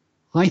Elon,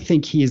 I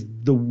think he is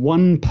the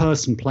one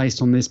person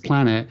placed on this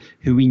planet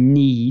who we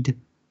need,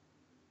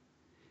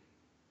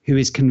 who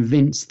is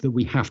convinced that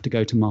we have to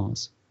go to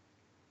Mars.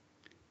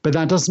 But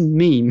that doesn't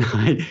mean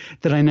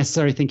that I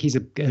necessarily think he's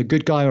a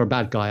good guy or a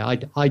bad guy.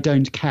 I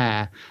don't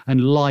care,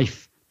 and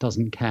life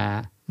doesn't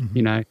care.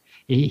 Mm-hmm.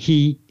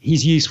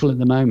 He's useful at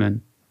the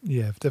moment.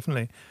 Yeah,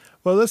 definitely.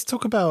 Well, let's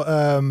talk about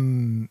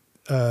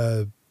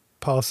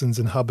Parsons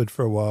and Hubbard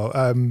for a while.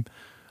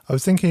 I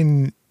was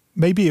thinking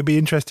maybe it'd be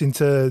interesting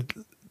to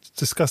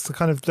discuss the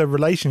kind of the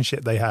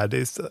relationship they had.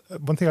 It's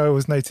one thing I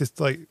always noticed,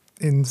 like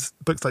in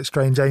books like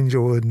Strange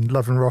Angel and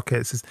Love and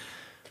Rockets, is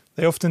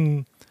they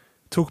often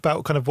talk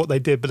about kind of what they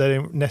did, but they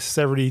don't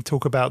necessarily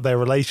talk about their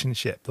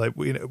relationship. Like,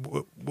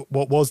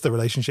 what was the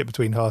relationship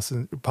between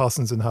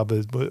Parsons and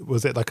Hubbard?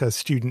 Was it like a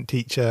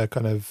student-teacher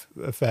kind of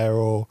affair,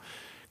 or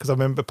because I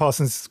remember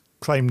Parsons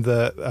claimed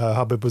that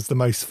Hubbard was the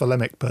most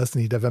philemic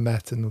person he'd ever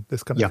met, and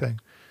this kind of thing.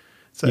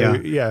 So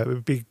it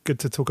would be good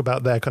to talk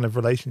about their kind of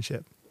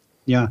relationship.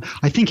 Yeah,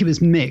 I think it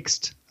was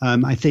mixed.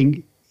 I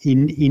think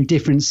in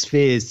different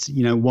spheres,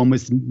 one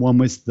was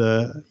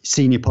the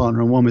senior partner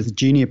and one was the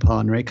junior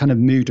partner. It kind of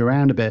moved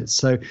around a bit.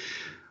 So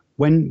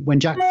when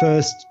Jack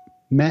first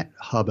met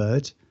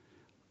Hubbard,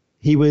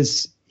 he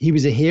was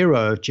a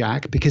hero of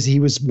Jack because he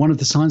was one of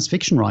the science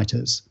fiction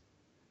writers.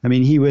 I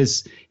mean, he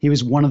was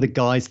one of the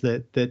guys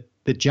that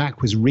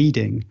Jack was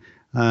reading,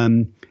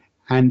 and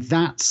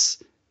that's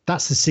a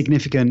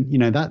significant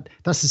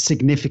that's a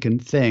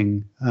significant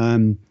thing.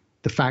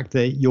 The fact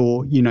that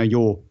you're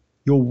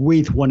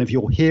with one of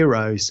your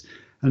heroes.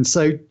 And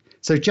so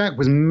Jack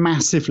was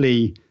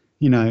massively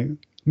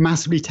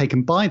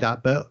taken by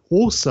that, but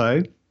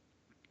also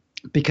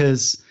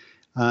because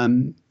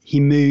he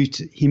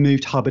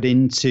moved Hubbard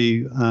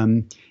into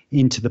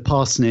the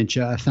parsonage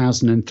at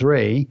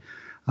 1003.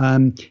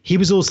 He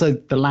was also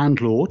the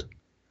landlord.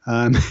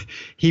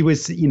 He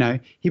was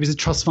a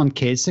trust fund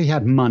kid, so he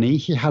had money.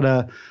 He had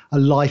a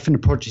life and a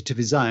project of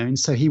his own.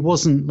 So he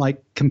wasn't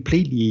like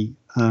completely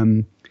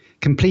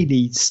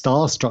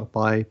starstruck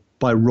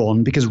by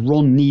Ron, because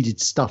Ron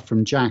needed stuff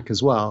from Jack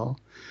as well.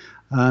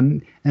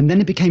 And then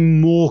it became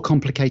more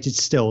complicated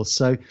still.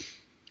 So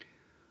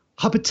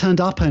Hubbard turned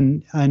up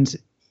and as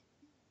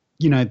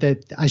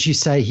you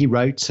say, he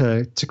wrote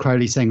to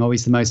Crowley saying, "Oh,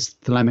 he's the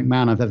most thelemic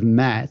man I've ever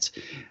met."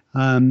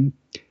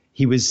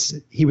 He was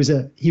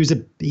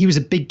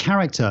a big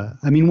character.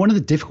 I mean, one of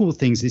the difficult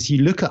things is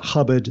you look at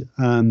Hubbard.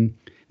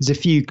 There's a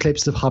few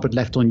clips of Hubbard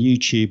left on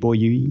YouTube, or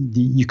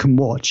you can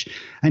watch,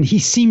 and he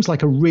seems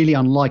like a really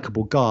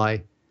unlikable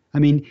guy. I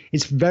mean,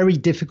 it's very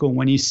difficult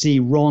when you see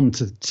Ron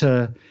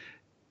to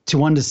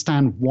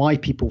understand why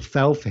people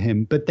fell for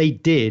him, but they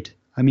did.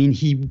 I mean,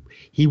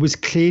 he was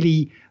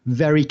clearly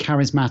very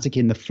charismatic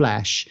in the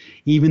flesh,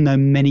 even though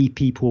many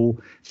people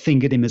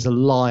fingered him as a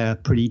liar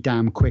pretty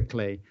damn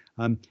quickly.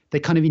 They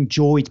kind of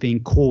enjoyed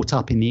being caught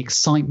up in the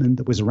excitement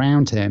that was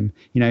around him.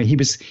 He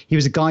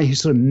was a guy who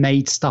sort of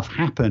made stuff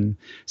happen.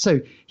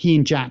 So he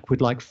and Jack would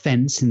like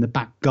fence in the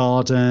back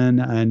garden,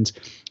 and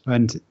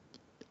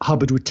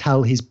Hubbard would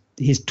tell his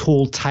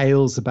tall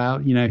tales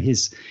about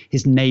his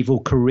naval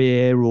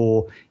career,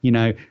 or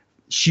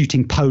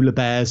shooting polar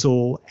bears,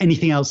 or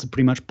anything else that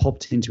pretty much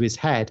popped into his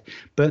head.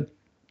 But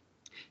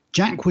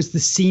Jack was the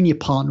senior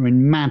partner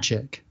in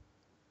magic.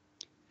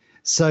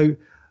 So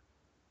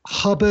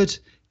Hubbard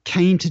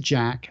came to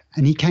Jack,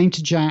 and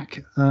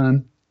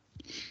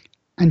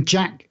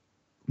Jack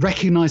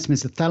recognized him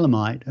as a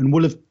Thelemite and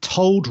will have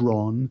told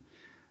Ron,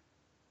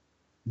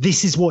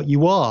 "This is what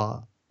you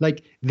are.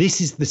 Like, this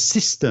is the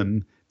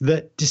system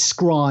that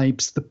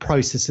describes the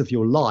process of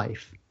your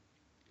life."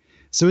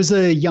 So as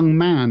a young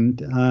man,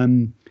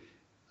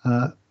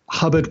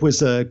 Hubbard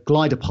was a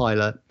glider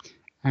pilot,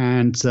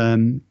 and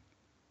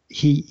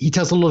he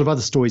tells a lot of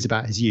other stories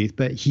about his youth,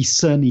 but he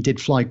certainly did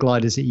fly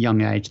gliders at a young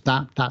age.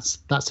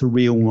 That's a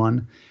real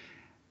one.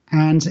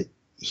 And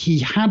he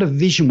had a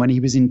vision when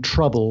he was in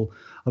trouble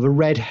of a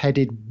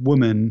red-headed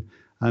woman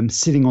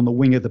sitting on the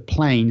wing of the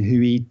plane, who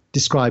he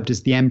described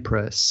as the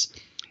Empress.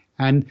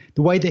 And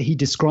the way that he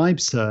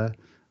describes her,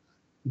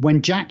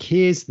 when Jack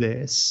hears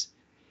this,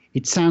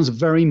 it sounds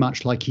very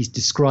much like he's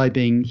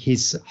describing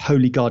his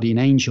holy guardian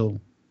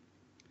angel.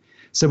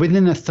 So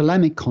within a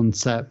thelemic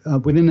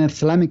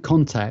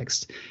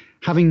context,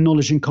 having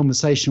knowledge and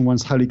conversation with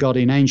one's holy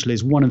guardian angel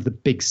is one of the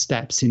big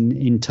steps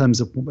in terms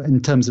of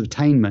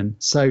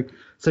attainment. So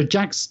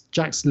Jack's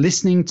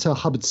listening to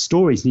Hubbard's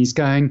stories, and he's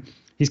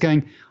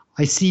going,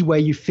 I see where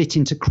you fit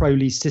into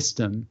Crowley's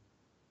system,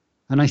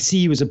 and I see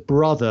you as a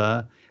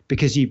brother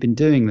because you've been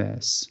doing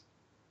this.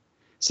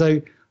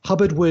 So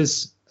Hubbard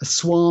was a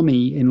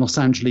Swami in Los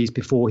Angeles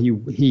before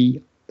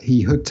he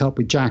hooked up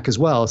with Jack as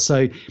well.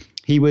 So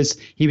he was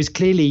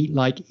clearly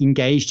like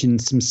engaged in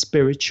some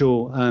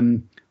spiritual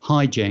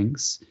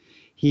hijinks.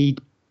 He'd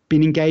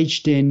been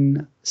engaged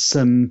in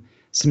some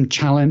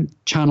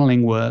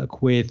channeling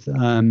work with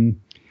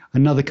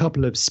another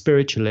couple of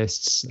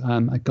spiritualists,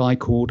 a guy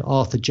called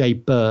Arthur J.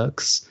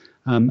 Burks,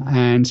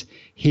 and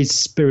his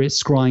spirit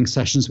scrying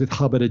sessions with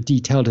Hubbard are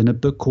detailed in a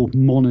book called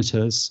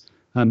Monitors.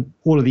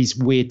 All of these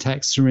weird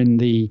texts are in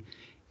the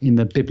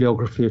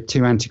bibliography of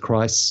Two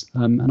Antichrists,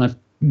 and I've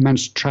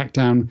managed to track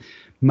down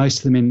most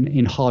of them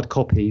in hard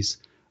copies.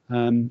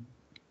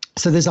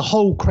 So there's a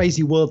whole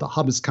crazy world that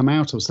Hubbard's come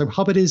out of. So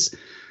Hubbard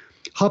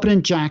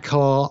and Jack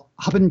are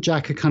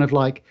kind of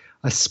like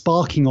are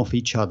sparking off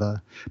each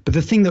other. But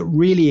the thing that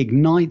really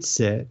ignites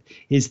it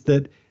is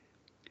that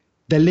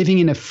they're living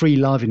in a free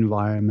love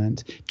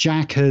environment.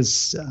 Jack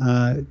has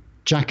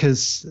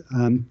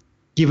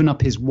given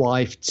up his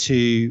wife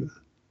to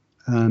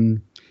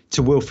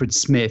Wilfred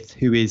Smith,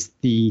 who was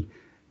the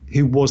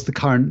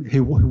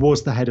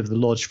head of the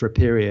lodge for a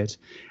period,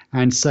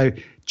 and so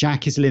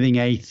Jack is living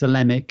a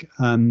thelemic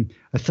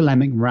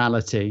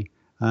morality.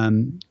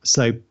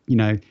 So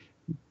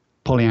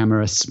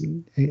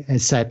polyamorous,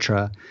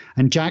 etc.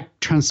 And Jack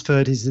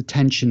transferred his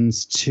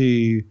attentions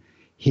to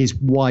his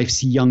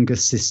wife's younger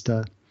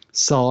sister,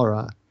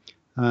 Sarah.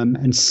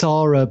 And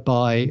Sarah,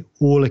 by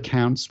all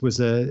accounts, was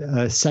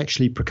a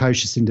sexually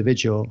precocious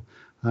individual.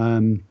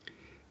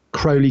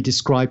 Crowley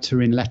described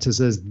her in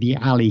letters as the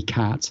alley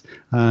cat,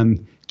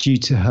 due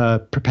to her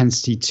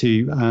propensity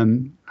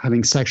to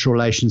having sexual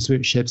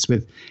relationships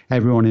with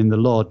everyone in the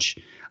lodge.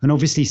 And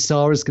obviously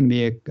Sarah's going to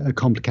be a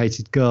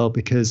complicated girl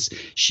because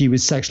she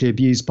was sexually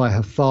abused by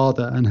her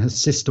father and her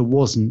sister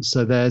wasn't.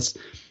 So there's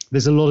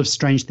a lot of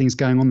strange things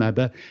going on there.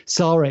 But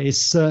Sarah is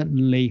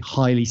certainly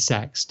highly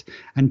sexed.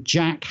 And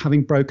Jack,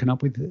 having broken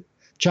up with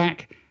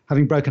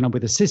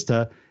a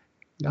sister,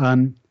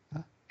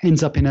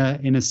 ends up in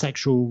a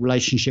sexual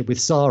relationship with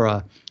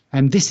Sarah.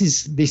 And this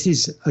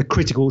is a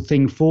critical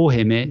thing for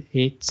him.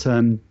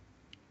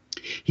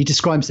 He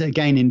describes it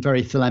again in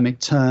very thelemic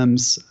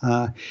terms,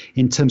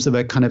 in terms of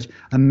a kind of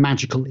a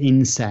magical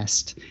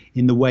incest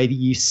in the way that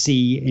you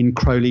see in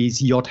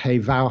Crowley's Yod-He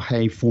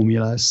Vav-He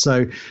formula.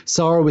 So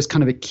Sarah was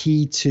kind of a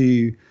key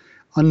to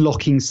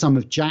unlocking some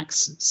of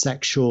Jack's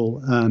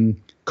sexual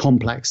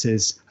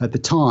complexes at the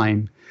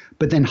time.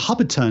 But then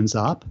Hubbard turns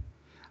up,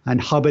 and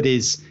Hubbard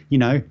is,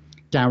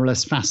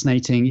 garrulous,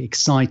 fascinating,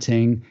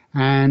 exciting,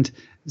 and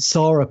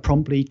Sarah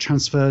promptly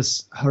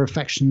transfers her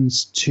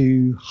affections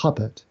to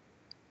Hubbard.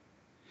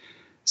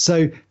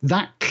 So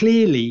that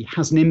clearly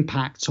has an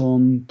impact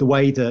on the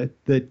way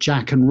that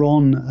Jack and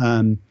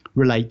Ron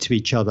relate to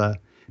each other,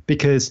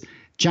 because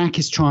Jack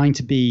is trying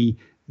to be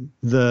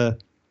the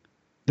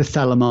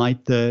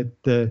Thelemite,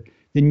 the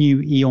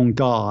new Eon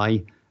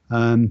guy,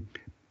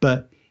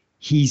 but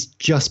he's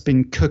just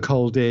been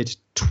cuckolded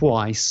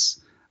twice,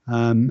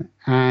 and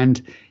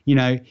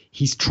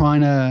he's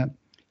trying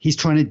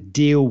to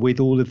deal with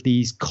all of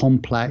these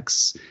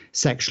complex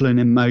sexual and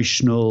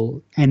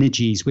emotional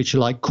energies which are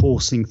like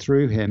coursing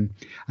through him.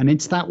 And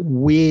it's that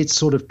weird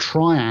sort of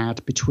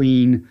triad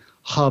between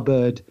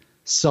Hubbard,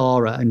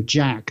 Sarah, and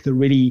Jack that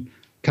really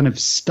kind of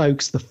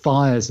stokes the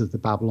fires of the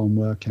Babylon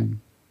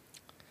working.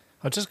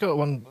 I just got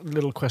one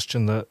little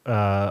question that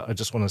I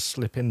just want to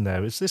slip in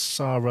there. Is this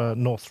Sarah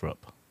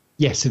Northrop?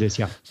 Yes, it is,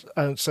 yeah.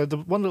 So the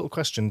one little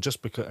question,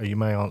 just because you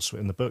may answer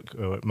it in the book,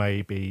 or it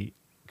may be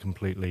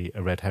completely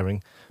a red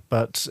herring,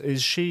 but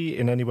is she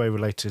in any way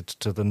related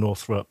to the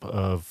Northrop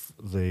of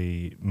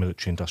the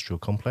military-industrial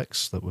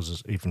complex that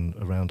was even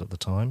around at the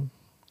time?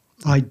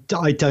 I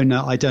don't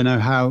know. I don't know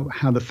how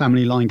the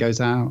family line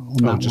goes out on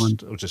that one.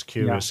 I was just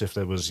curious if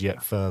there was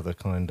yet further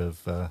kind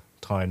of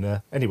time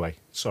there. Anyway,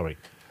 sorry.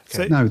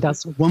 Okay. No,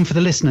 that's one for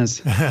the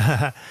listeners.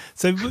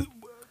 So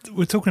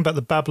we're talking about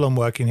the Babylon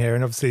working here,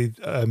 and obviously,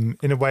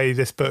 in a way,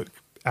 this book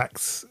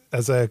acts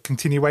as a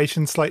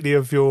continuation slightly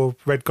of your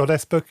Red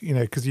Goddess book,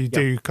 because you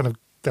do kind of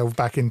delve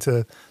back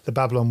into the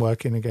Babylon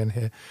working again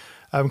here.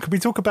 Could we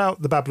talk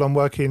about the Babylon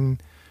working,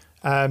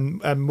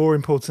 and more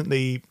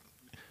importantly,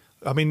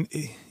 I mean,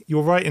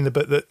 you're right in the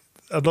book that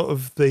a lot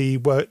of the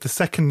work, the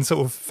second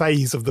sort of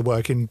phase of the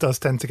working does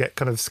tend to get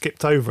kind of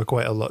skipped over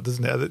quite a lot,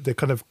 doesn't it? The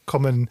kind of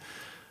common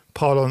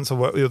parlance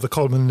or the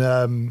common,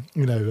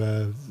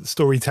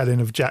 storytelling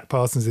of Jack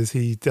Parsons is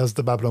he does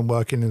the Babylon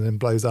working and then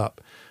blows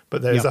up.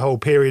 But there's a whole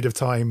period of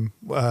time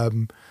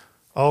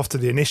after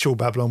the initial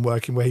Babylon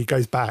working where he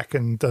goes back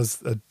and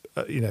does,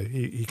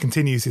 he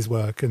continues his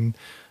work. And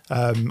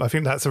I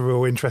think that's a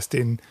real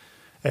interesting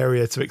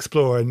area to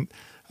explore.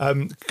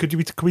 And could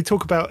we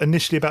talk about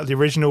initially about the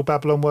original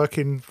Babylon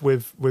working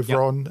with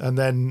Ron, and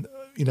then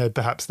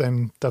perhaps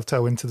then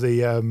dovetail into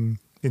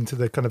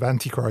the kind of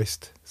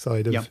Antichrist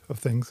side of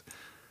things.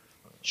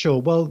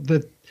 Sure. Well,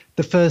 the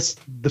first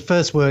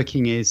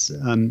working is,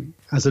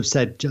 as I've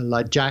said,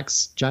 like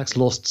Jack's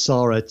lost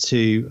Sarah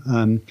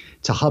to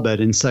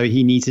Hubbard, and so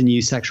he needs a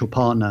new sexual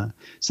partner.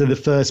 So the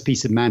first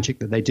piece of magic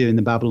that they do in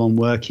the Babylon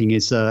working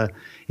is the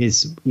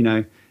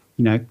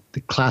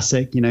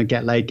classic,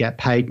 get laid, get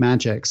paid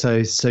magic.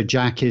 So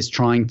Jack is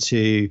trying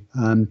to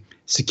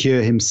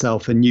secure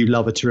himself a new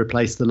lover to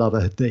replace the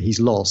lover that he's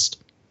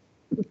lost.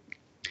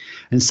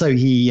 And so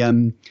he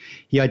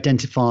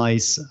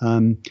identifies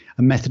a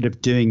method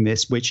of doing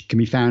this, which can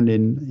be found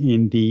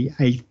in the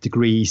 8th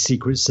degree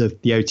secrets of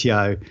the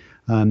OTO.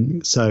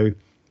 So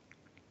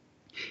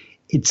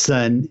it's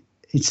an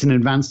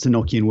advanced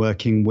Enochian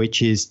working,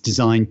 which is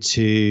designed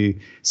to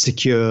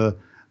secure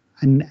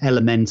an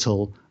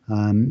elemental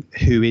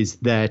who is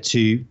there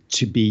to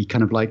be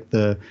kind of like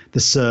the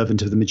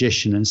servant of the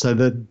magician. And so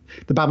the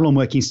Babylon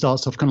working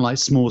starts off kind of like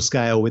small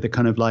scale with a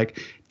kind of like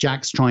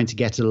Jack's trying to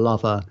get a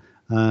lover.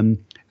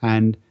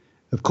 And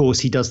of course,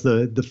 he does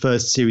the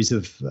first series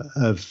of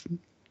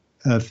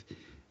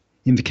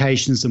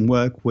invocations and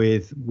work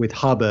with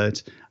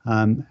Hubbard,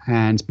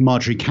 and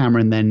Marjorie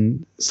Cameron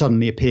then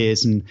suddenly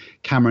appears, and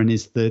Cameron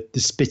is the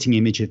spitting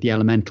image of the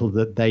elemental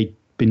that they've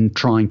been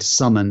trying to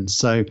summon.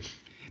 So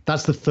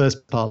that's the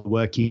first part of the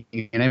working,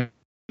 and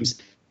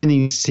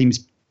everything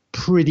seems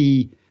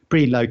pretty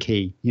low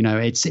key.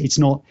 It's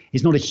not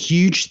a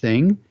huge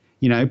thing.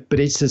 But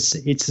it's a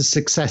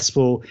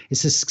successful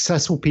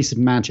piece of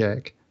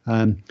magic,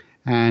 and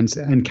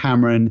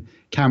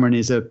Cameron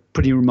is a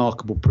pretty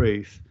remarkable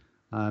proof,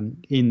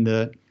 in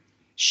that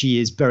she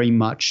is very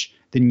much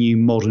the new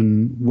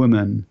modern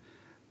woman.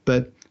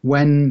 But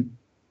when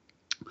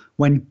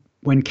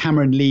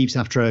Cameron leaves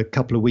after a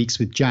couple of weeks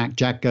with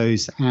Jack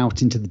goes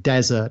out into the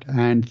desert,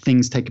 and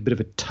things take a bit of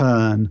a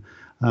turn,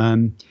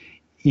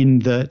 in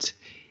that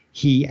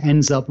he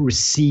ends up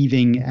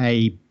receiving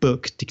a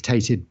book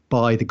dictated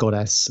by the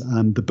goddess,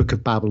 the Book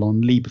of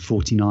Babylon, Liber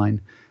 49.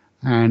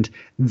 And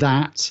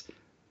that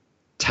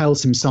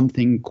tells him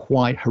something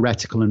quite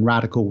heretical and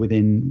radical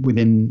within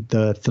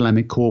the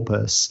Thelemic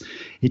corpus.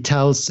 It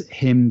tells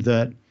him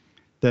that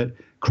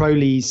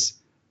Crowley's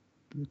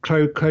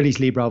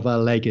Liber Alva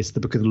Legis, the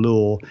Book of the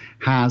Law,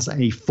 has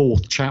a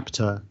fourth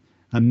chapter,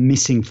 a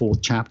missing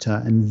fourth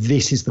chapter, and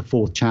this is the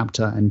fourth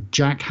chapter. And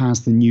Jack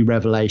has the new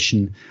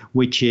revelation,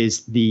 which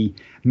is the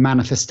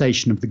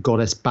manifestation of the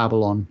goddess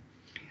Babylon.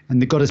 And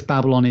the goddess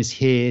Babylon is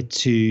here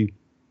to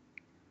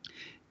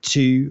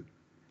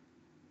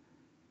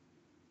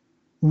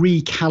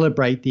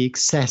recalibrate the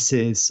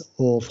excesses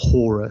of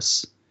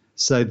Horus.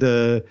 So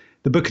the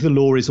Book of the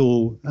Law is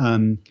all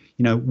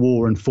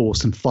war and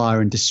force and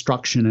fire and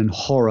destruction and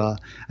horror.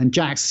 And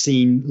Jack's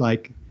seen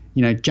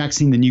Jack's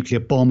seen the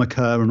nuclear bomb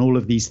occur and all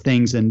of these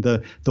things, and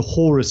the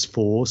Horus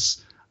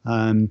force.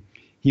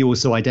 He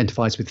also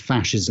identifies with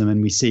fascism,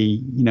 and we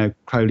see,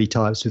 Crowley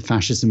types with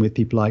fascism with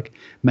people like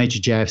Major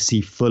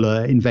JFC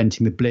Fuller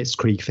inventing the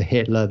Blitzkrieg for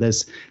Hitler.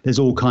 There's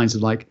all kinds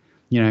of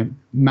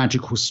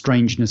magical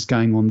strangeness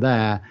going on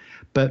there.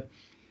 But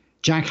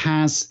Jack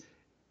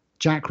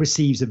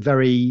receives a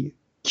very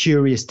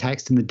curious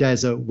text in the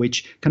desert,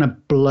 which kind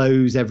of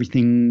blows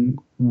everything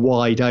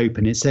wide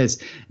open. It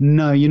says,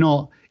 no,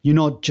 you're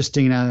not just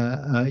doing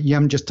you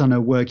haven't just done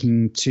a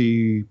working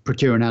to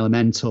procure an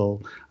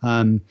elemental.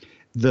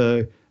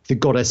 The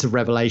goddess of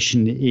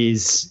revelation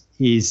is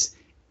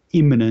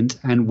imminent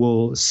and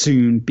will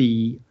soon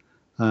be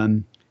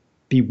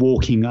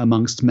walking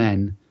amongst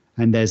men.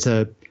 And there's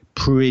a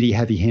pretty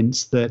heavy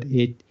hints that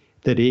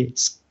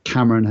it's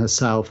Cameron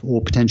herself,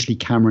 or potentially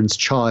Cameron's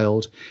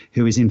child,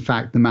 who is in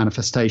fact the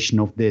manifestation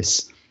of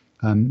this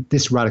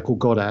radical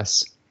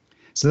goddess.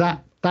 So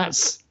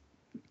that's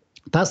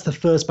the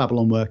first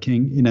Babylon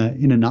working in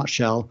a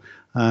nutshell.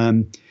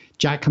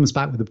 Jack comes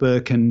back with a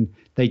book, and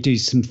they do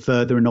some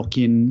further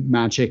Enochian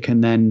magic,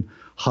 and then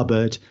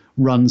Hubbard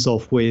runs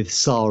off with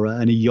Sarah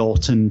and a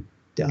yacht and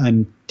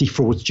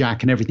defrauds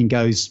Jack, and everything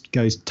goes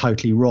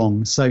totally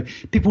wrong. So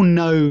people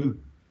know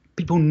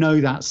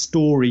that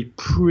story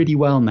pretty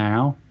well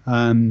now.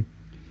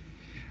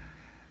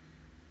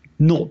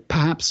 Not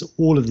perhaps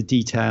all of the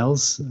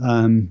details.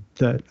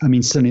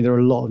 Certainly there are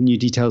a lot of new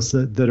details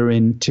that are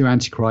in To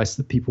Antichrist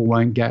that people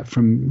won't get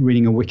from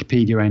reading a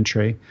Wikipedia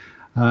entry.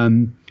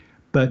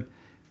 But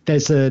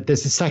there's a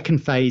second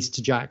phase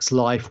to Jack's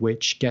life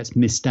which gets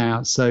missed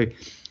out. So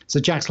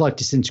Jack's life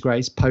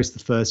disintegrates post the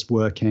first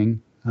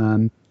working,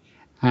 and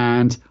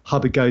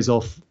Hubbard goes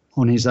off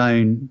on his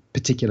own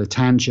particular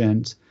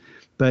tangent.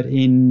 But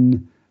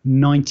in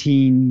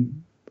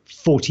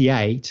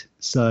 1948,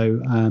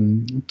 so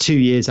 2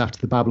 years after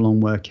the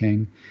Babylon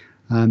working,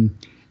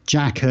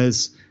 Jack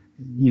has,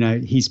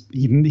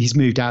 he's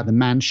moved out of the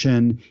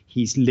mansion.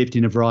 He's lived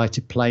in a variety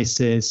of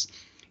places.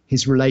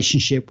 His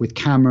relationship with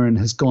Cameron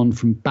has gone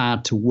from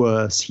bad to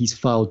worse. He's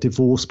filed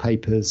divorce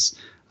papers,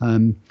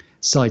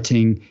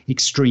 citing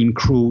extreme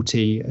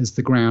cruelty as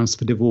the grounds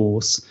for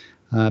divorce,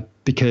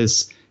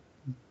 because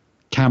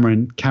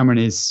Cameron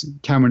is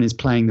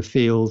playing the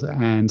field,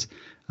 and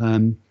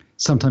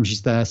sometimes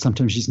she's there,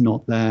 sometimes she's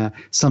not there,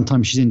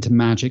 sometimes she's into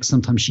magic,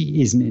 sometimes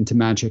she isn't into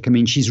magic. I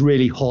mean, she's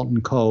really hot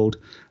and cold,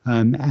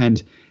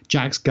 and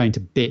Jack's going to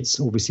bits,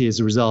 obviously, as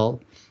a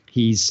result.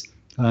 He's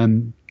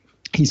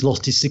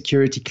lost his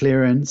security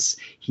clearance.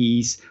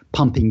 He's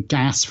pumping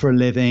gas for a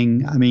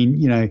living. I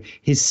mean,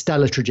 his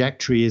stellar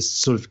trajectory is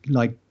sort of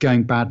like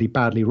going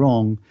badly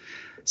wrong.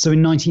 So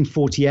in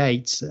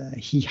 1948,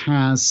 he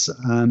has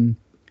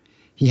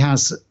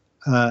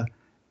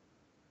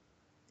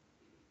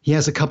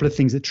a couple of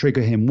things that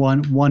trigger him.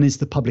 One is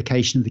the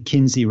publication of the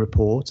Kinsey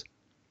Report,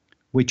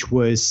 which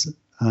was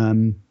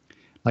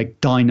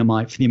like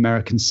dynamite for the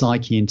American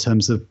psyche in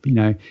terms of,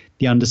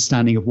 the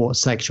understanding of what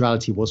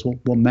sexuality was,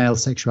 what male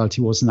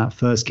sexuality was in that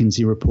first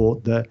Kinsey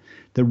Report, that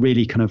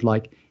really kind of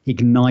like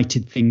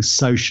ignited things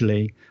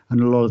socially. And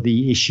a lot of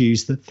the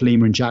issues that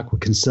Thelema and Jack were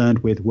concerned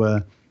with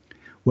were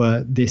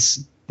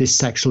this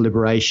sexual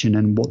liberation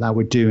and what that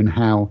would do, and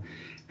how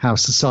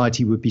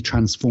society would be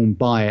transformed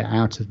by it,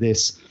 out of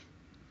this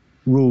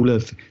rule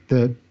of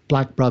the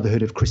Black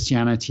Brotherhood of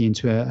Christianity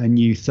into a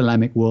new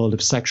Thelemic world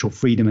of sexual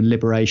freedom and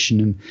liberation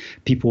and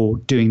people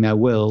doing their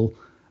will.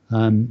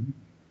 And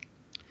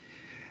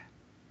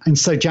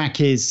so Jack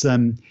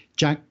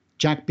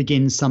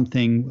begins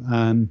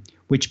something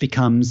which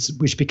becomes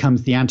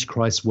the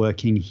Antichrist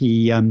working.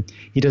 He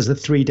does a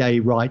 3-day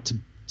rite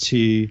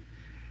to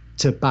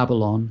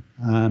Babylon,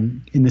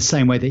 in the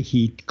same way that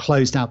he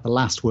closed out the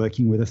last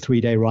working with a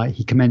 3-day rite.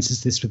 He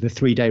commences this with a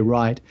 3-day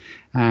rite,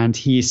 and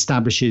he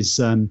establishes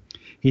a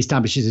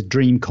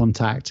dream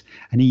contact,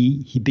 and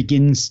he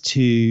begins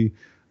to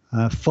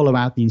follow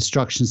out the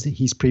instructions that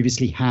he's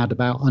previously had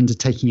about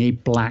undertaking a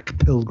black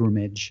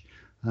pilgrimage.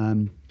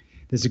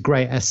 There's a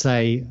great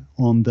essay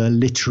on the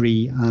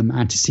literary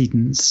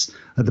antecedents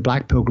of the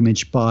black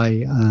pilgrimage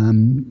by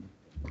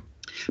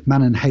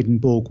Manon Hayden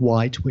Borg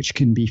White, which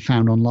can be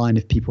found online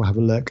if people have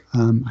a look.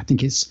 I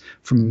think it's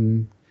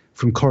from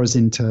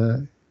Chorazin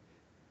to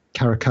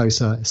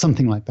Caracosa,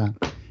 something like that.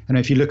 And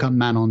if you look up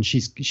Manon,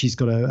 she's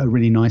got a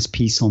really nice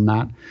piece on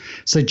that.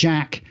 So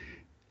Jack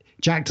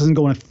doesn't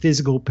go on a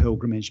physical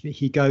pilgrimage, but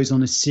he goes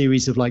on a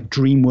series of like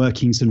dream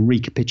workings and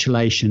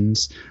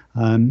recapitulations,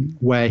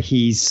 where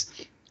he's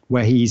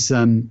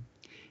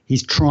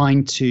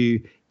trying to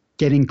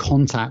get in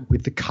contact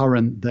with the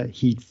current that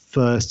he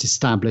first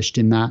established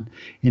in that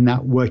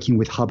working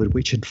with Hubbard,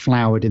 which had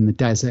flowered in the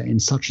desert in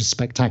such a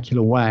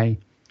spectacular way.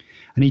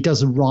 And he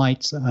does a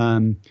rite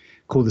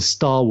called the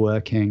Star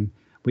Working,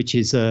 which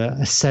is a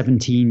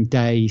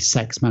 17-day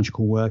sex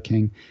magical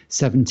working.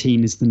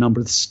 17 is the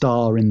number of the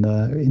star in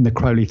the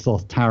Crowley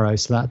Thoth Tarot,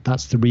 so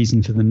that's the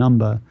reason for the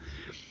number.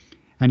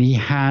 And he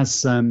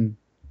has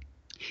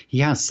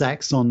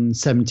sex on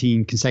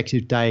 17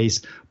 consecutive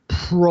days,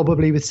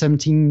 probably with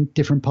 17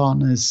 different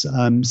partners.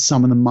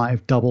 Some of them might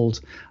have doubled,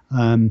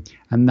 and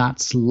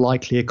that's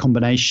likely a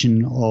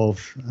combination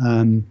of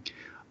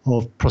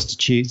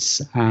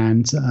prostitutes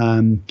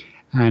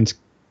and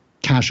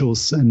casual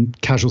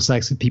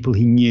sex with people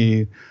he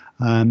knew,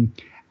 and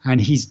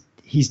he's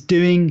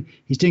doing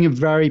a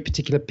very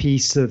particular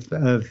piece of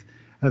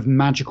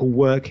magical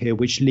work here,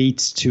 which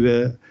leads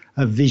to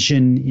a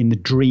vision in the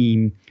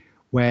dream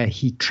where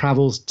he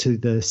travels to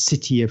the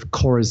city of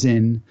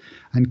Chorazin,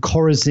 and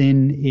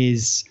Chorazin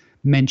is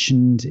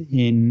mentioned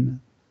in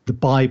the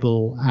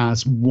Bible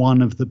as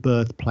one of the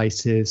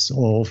birthplaces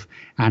of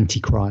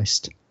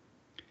Antichrist.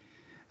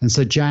 And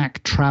so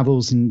Jack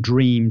travels in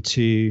dream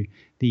to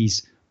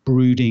these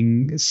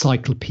brooding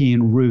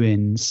Cyclopean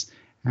ruins,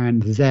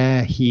 and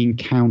there he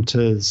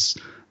encounters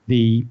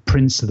the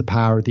Prince of the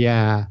Power of the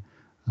Air.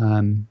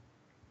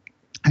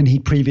 And he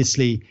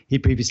previously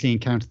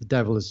encountered the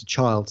devil as a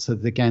child, so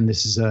again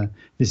this is a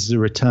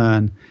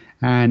return,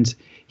 and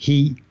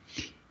he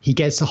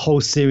gets a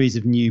whole series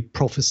of new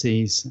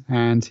prophecies,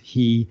 and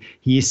he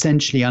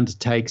essentially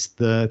undertakes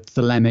the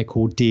Thelemic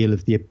ordeal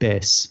of the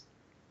abyss.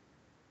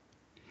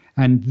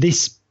 And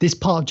this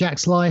part of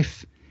Jack's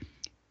life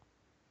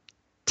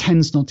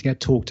tends not to get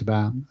talked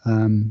about,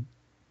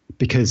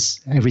 because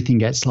everything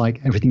gets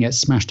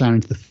smashed down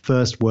into the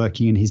first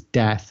working and his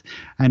death.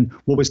 And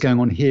what was going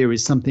on here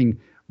is something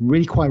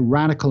really quite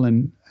radical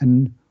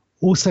and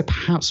also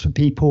perhaps for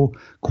people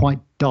quite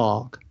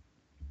dark,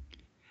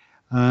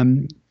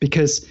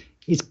 because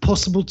it's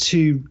possible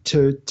to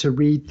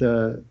read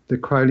the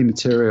Crowley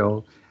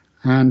material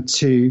and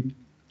to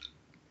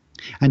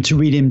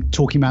read him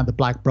talking about the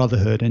Black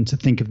Brotherhood and to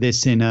think of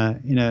this in a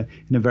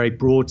very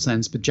broad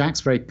sense. But Jack's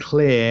very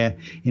clear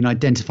in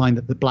identifying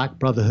that the Black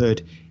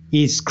Brotherhood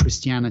is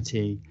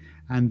Christianity,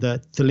 and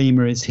that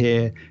Thelema is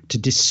here to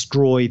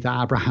destroy the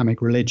Abrahamic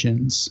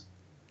religions.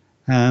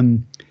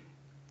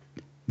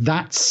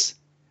 That's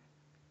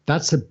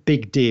a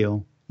big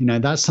deal.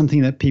 That's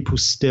something that people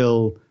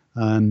still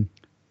are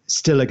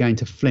going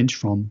to flinch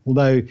from.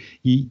 Although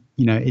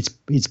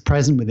it's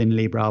present within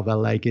Liber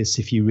Alvel Legis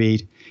if you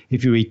read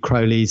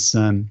Crowley's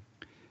some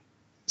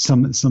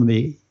of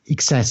the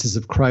excesses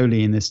of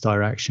Crowley in this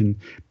direction.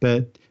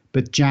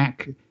 But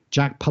Jack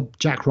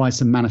Jack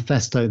writes a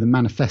manifesto, the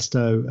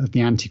Manifesto of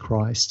the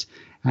Antichrist,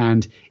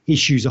 and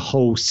issues a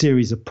whole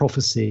series of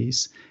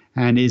prophecies,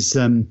 and is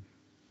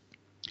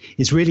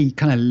really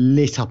kind of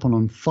lit up and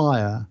on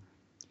fire.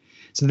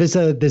 So there's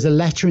a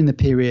letter in the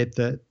period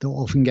that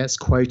often gets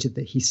quoted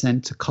that he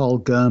sent to Carl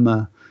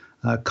Germer.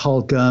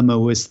 Carl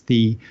Germer was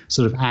the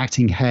sort of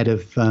acting head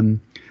of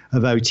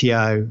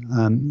OTO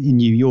in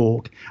New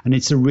York, and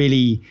it's a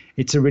really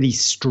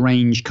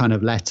strange kind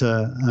of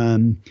letter,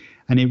 and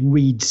it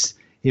reads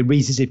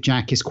as if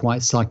Jack is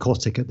quite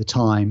psychotic at the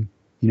time.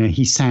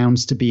 He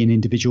sounds to be an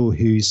individual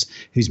whose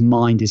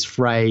mind is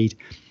frayed,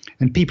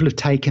 and people have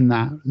taken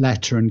that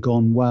letter and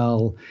gone,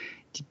 well,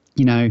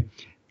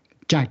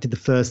 Jack did the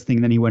first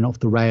thing, then he went off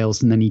the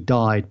rails, and then he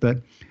died. But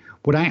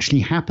what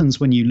actually happens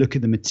when you look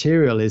at the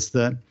material is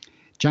that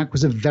Jack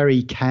was a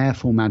very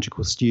careful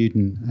magical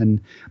student, and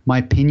my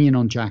opinion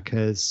on Jack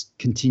has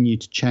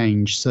continued to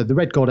change. So the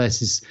Red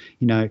Goddess is,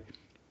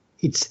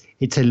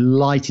 it's a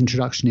light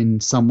introduction in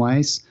some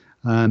ways,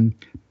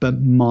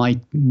 but my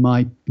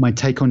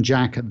take on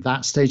Jack at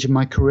that stage of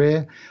my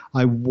career,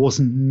 I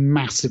wasn't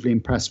massively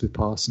impressed with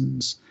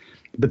Parsons.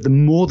 But the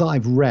more that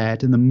I've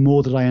read and the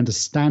more that I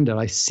understand it,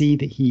 I see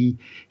that he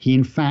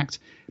in fact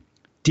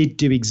did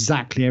do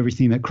exactly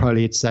everything that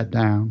Crowley had set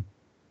down,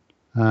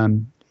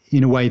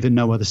 in a way that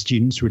no other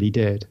students really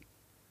did.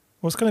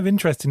 What's kind of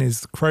interesting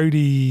is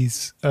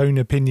Crowley's own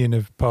opinion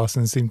of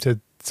Parsons seemed to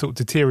sort of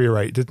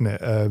deteriorate, didn't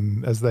it,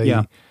 as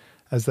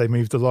they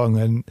moved along.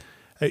 And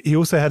he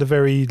also had a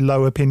very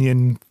low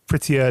opinion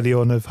pretty early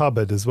on of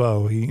Hubbard as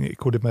well. He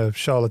called him a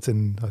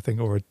charlatan, I think,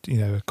 or a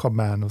con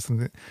man or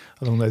something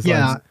along those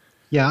lines.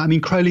 Yeah. I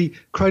mean, Crowley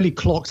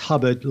clocked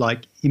Hubbard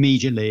like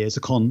immediately as a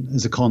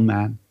con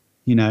man,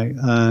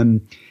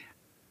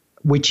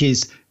 which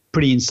is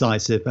pretty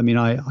incisive. I mean,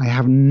 I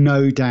have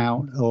no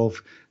doubt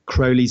of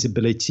Crowley's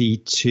ability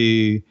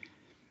to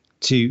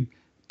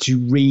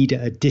read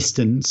at a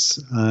distance,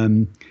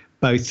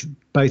 both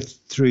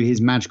through his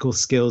magical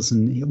skills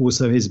and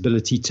also his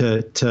ability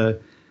to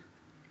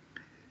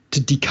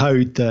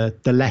decode the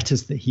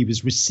letters that he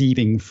was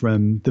receiving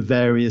from the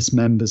various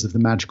members of the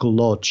Magical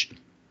Lodge.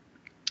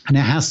 And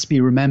it has to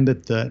be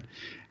remembered that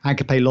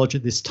Agape Lodge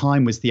at this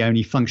time was the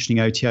only functioning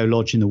OTO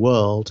lodge in the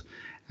world,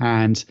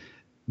 and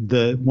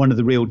one of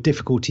the real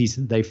difficulties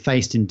that they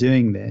faced in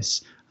doing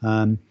this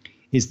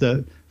is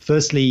that,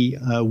 firstly,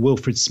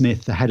 Wilfred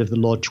Smith, the head of the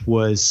lodge,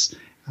 was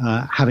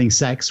having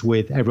sex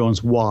with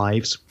everyone's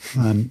wives.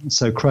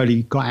 So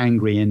Crowley got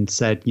angry and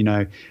said,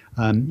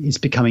 it's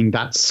becoming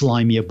that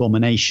slimy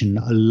abomination,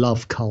 a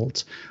love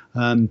cult.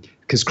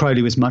 Because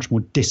Crowley was much more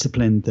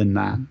disciplined than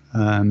that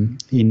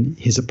in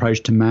his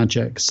approach to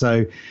magic.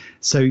 So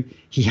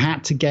he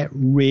had to get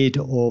rid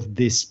of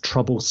this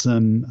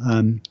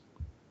troublesome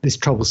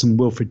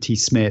Wilfred T.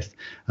 Smith,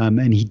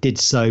 and he did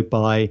so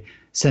by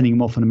sending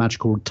him off on a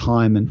magical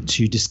retirement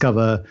to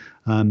discover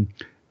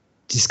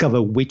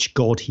which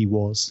god he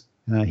was.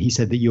 He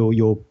said that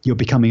you're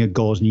becoming a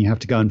god, and you have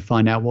to go and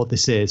find out what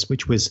this is,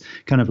 which was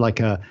kind of like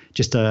a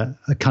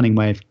cunning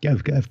way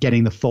of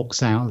getting the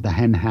fox out of the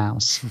hen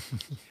house.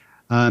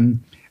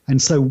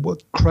 And so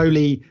what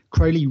Crowley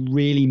really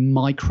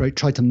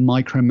tried to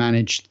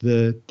micromanage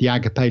the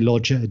Agape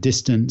Lodge at a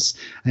distance,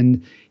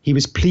 and he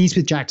was pleased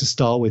with Jack to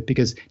start with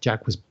because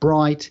Jack was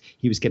bright.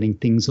 He was getting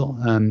things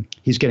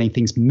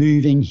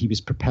moving. He was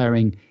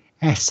preparing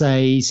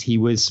essays. He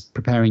was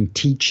preparing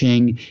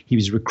teaching. He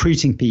was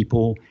recruiting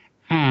people,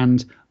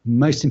 and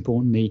most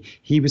importantly,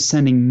 he was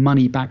sending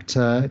money back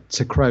to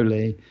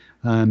Crowley,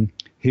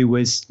 who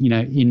was,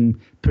 in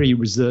pretty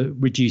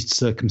reduced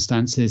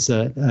circumstances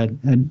at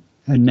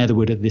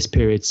Netherwood at this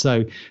period.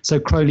 So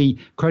Crowley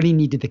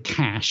needed the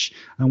cash,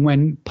 and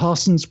when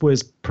Parsons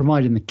was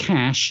providing the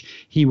cash,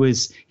 he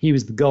was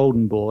the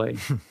golden boy.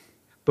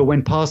 But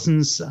when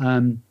Parsons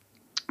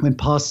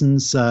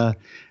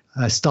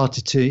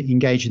started to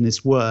engage in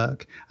this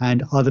work,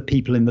 and other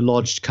people in the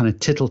lodge kind of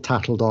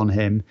tittle-tattled on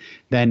him,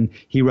 then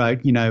he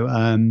wrote,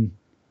 let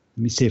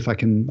me see if I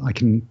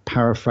can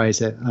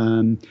paraphrase it.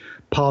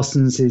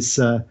 Parsons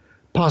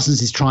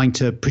is trying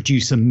to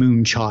produce a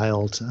moon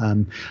child,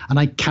 and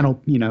I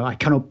cannot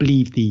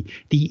believe the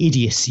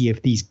idiocy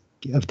of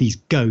these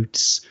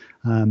goats.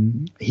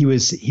 He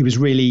was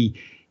really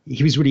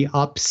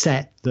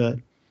upset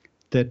that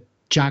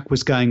Jack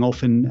was going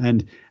off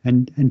and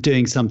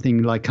doing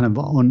something like kind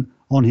of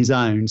on his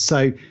own.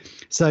 So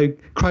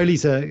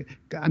Crowley's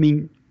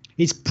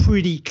it's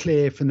pretty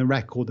clear from the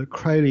record that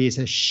Crowley is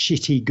a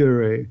shitty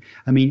guru.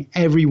 I mean,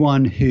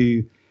 everyone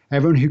who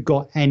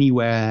got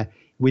anywhere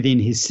within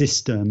his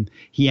system,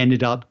 he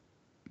ended up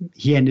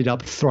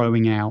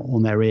throwing out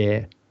on their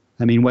ear.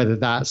 I mean, whether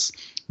that's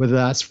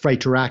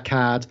Frater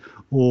Akkad,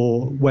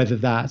 or whether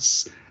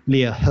that's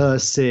Leah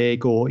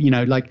Herzig, or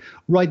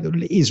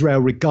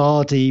Israel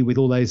Regardie with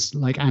all those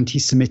like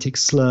anti-Semitic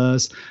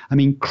slurs. I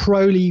mean,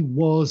 Crowley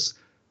was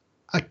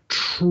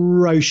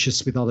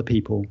atrocious with other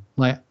people,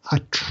 like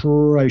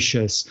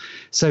atrocious.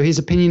 So his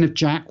opinion of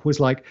Jack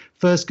was like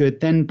first good,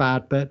 then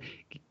bad, but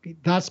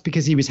that's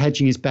because he was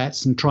hedging his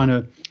bets and trying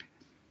to.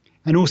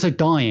 also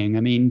dying.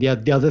 I mean,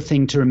 the other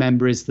thing to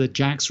remember is that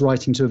Jack's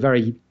writing to a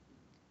very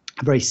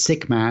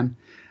sick man,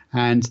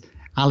 and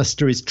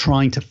Alistair is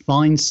trying to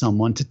find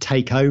someone to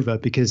take over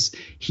because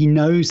he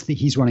knows that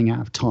he's running out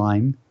of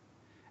time,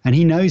 and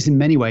he knows in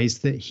many ways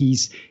that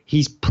he's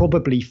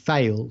probably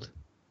failed,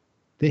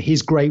 that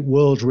his great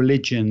world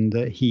religion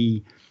that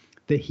he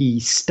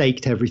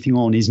staked everything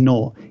on is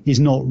not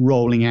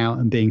rolling out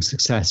and being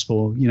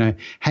successful.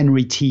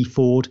 Henry T.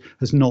 Ford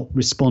has not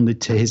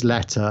responded to his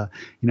letter.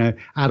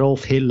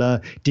 Adolf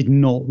Hitler did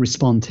not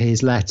respond to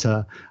his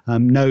letter.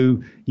 No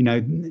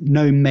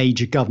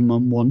major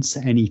government wants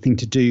anything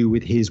to do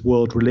with his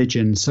world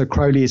religion. So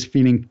Crowley is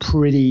feeling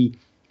pretty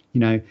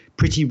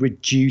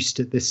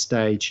reduced at this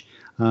stage.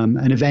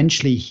 And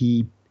eventually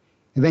he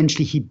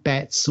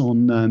bets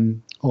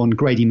on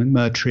Grady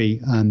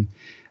McMurtry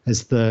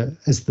as the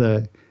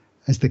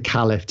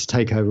caliph to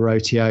take over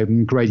OTO.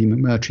 And Grady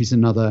McMurtry's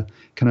another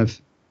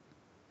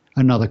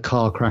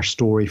car crash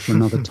story for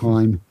another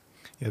time.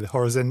 Yeah, the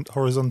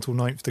horizontal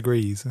ninth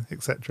degrees,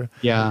 etc.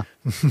 Yeah.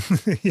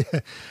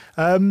 Yeah.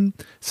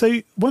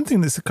 So one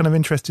thing that's kind of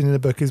interesting in the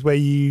book is where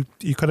you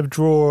kind of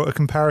draw a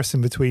comparison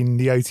between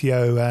the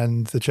OTO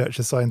and the Church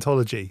of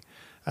Scientology.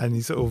 And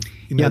you sort of...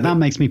 that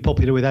makes me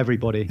popular with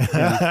everybody.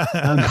 Yeah.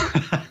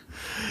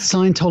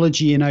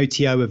 Scientology and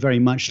OTO are very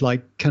much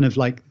like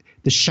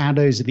the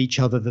shadows of each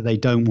other that they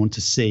don't want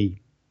to see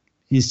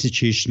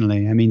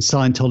institutionally. I mean,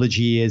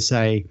 Scientology is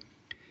a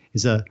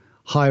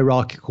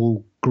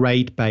hierarchical,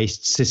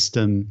 grade-based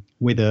system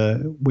with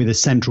a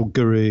central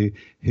guru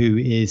who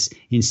is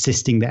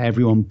insisting that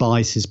everyone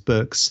buys his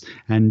books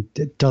and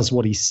does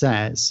what he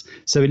says.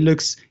 So it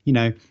looks,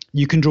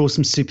 you can draw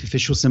some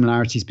superficial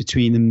similarities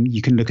between them.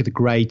 You can look at the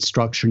grade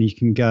structure and you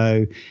can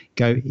go,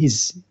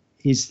 is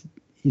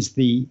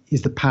the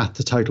path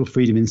to total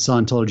freedom in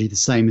Scientology the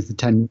same as the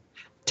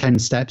 10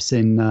 steps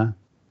in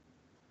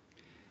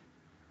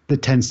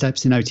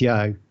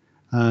OTO?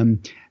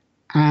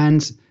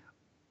 And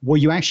what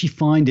you actually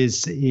find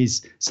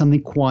is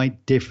something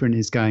quite different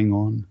is going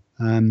on.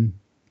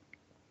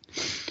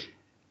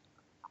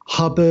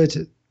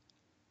 Hubbard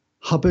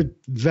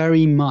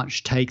very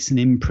much takes an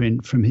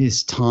imprint from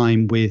his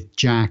time with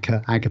Jack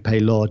at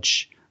Agape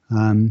Lodge,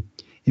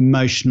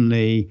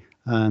 emotionally,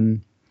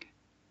 and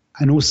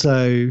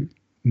also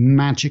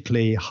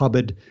magically.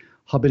 Hubbard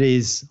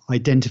is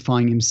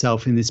identifying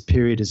himself in this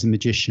period as a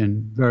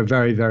magician very,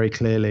 very, very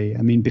clearly.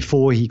 I mean,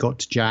 before he got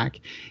to Jack,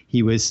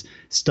 he was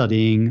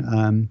studying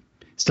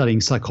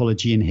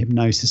psychology and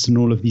hypnosis and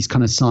all of these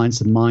kind of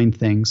science of mind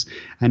things.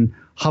 And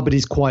Hubbard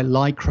is quite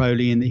like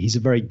Crowley in that he's a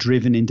very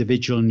driven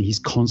individual and he's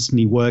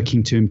constantly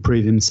working to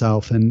improve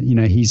himself. And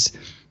he's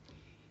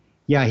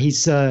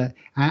a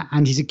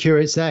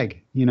curate's egg.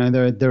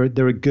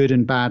 There are good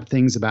and bad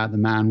things about the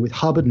man. With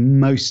Hubbard,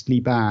 mostly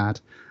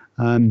bad.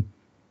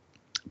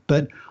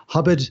 But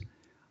Hubbard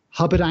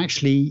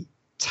actually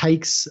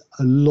takes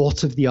a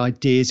lot of the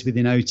ideas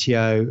within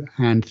OTO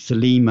and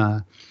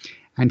Thelema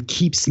and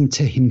keeps them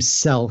to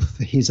himself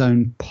for his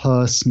own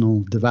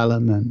personal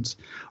development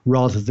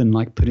rather than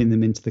putting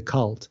them into the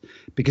cult.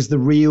 Because the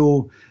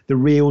real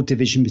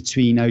division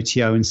between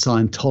OTO and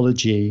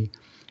Scientology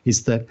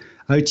is that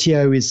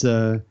OTO is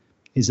a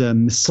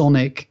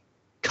Masonic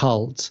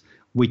cult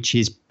which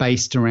is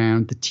based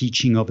around the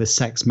teaching of a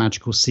sex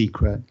magical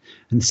secret.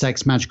 And the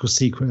sex magical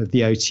secret of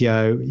the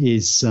OTO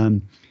is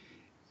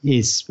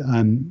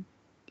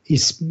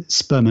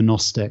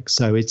spermagnostic.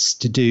 So it's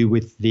to do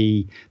with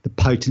the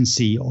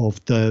potency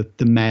of the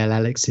male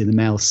elixir, the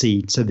male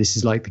seed. So this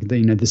is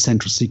the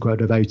central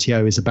secret of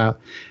OTO is about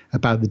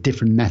the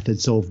different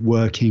methods of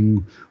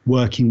working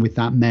with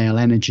that male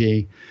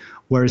energy.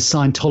 Whereas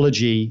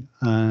Scientology,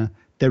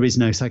 there is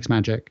no sex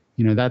magic.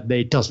 That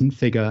it doesn't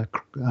figure.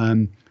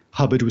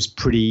 Hubbard was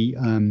pretty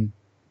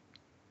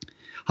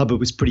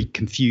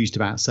confused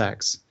about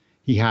sex.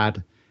 He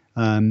had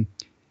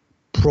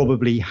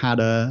probably had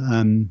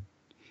a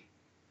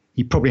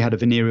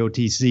venereal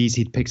disease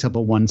he'd picked up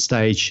at one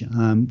stage,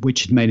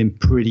 which had made him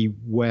pretty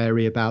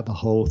wary about the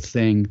whole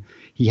thing.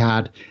 He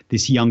had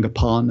this younger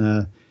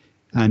partner,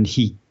 and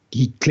he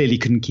clearly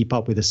couldn't keep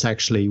up with her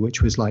sexually,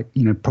 which was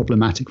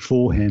problematic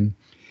for him.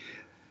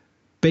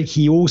 But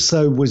he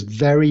also was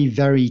very,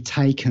 very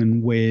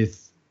taken with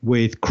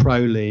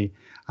Crowley,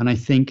 and I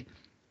think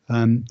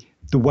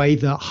the way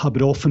that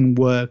Hubbard often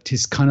worked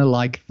is kind of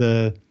like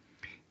the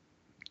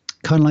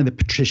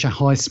Patricia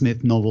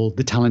Highsmith novel,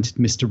 The Talented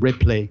Mr.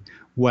 Ripley,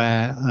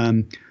 where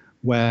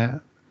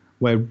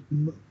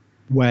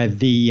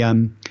the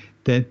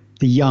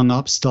young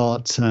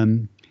upstart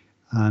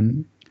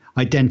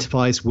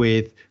identifies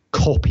with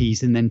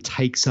copies and then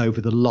takes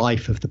over the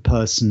life of the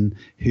person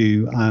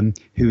who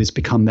has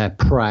become their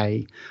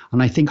prey.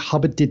 And I think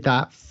Hubbard did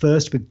that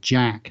first with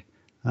Jack.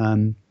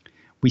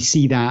 We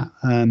see that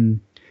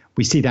in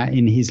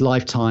his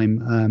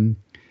lifetime.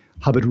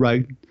 Hubbard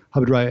wrote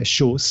a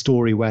short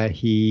story where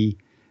he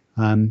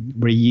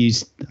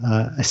used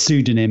a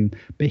pseudonym,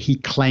 but he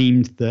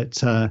claimed that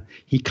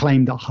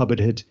Hubbard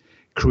had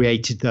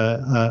created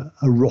a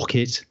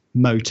rocket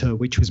motor,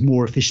 which was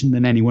more efficient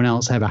than anyone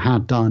else ever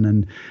had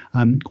done,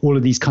 and all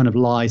of these kind of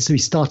lies. So he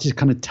started to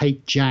kind of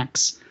take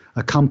Jack's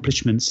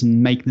accomplishments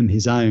and make them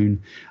his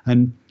own.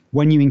 And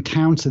when you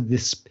encounter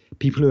this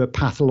people who are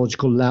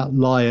pathological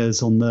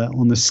liars on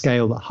the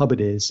scale that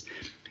Hubbard is,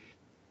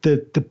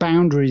 the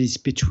boundaries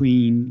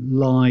between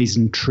lies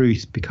and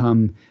truth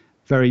become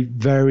very,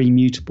 very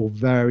mutable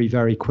very,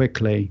 very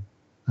quickly.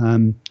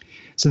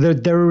 So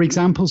there are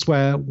examples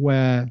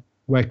where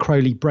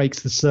Crowley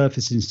breaks the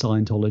surface in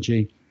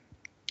Scientology,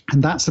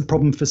 and that's a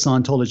problem for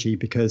Scientology,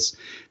 because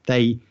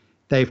they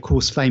of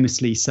course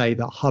famously say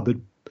that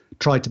Hubbard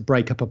tried to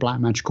break up a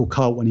black magical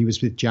cult when he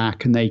was with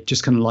Jack, and they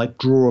just kind of like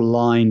draw a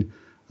line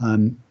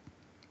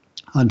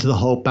under the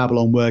whole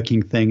Babylon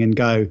working thing and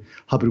go,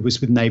 Hubbard was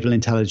with naval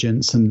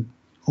intelligence, and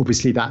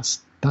obviously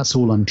that's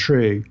all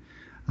untrue.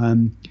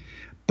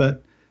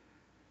 But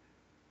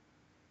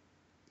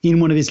in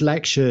one of his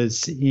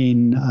lectures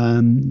in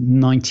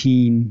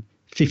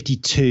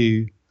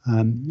 1952,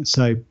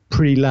 so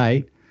pretty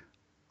late,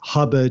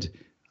 Hubbard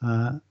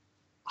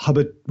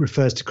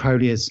refers to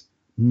Crowley as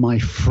my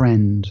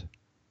friend,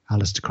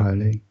 Aleister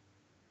Crowley.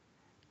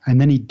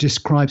 And then he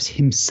describes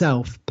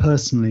himself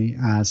personally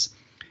as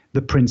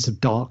the Prince of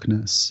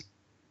Darkness.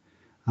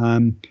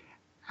 And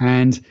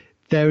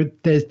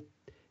there's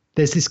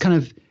this kind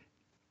of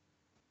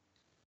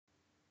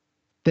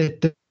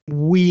the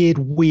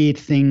weird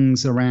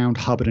things around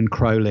Hubbard and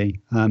Crowley,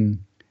 and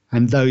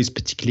those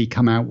particularly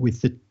come out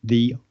with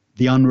the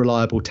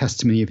unreliable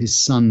testimony of his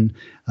son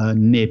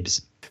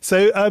Nibs.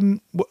 So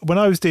when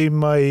I was doing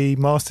my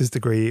master's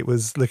degree, it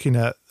was looking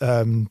at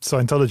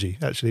Scientology,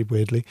 actually,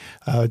 weirdly.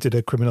 I did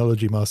a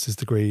criminology master's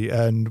degree,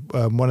 and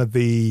one of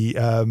the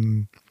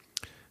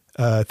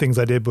things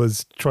I did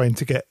was tried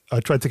to get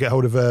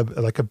hold of a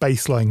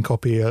baseline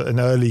copy, an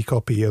early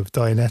copy of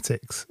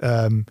Dianetics,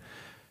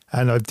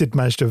 and I did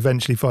manage to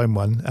eventually find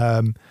one.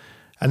 And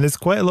there's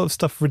quite a lot of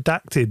stuff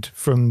redacted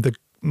from the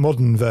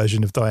modern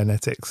version of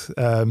Dianetics.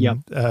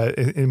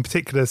 In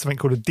particular, something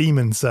called a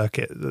demon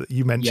circuit that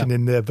you mentioned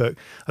in the book.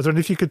 I was wondering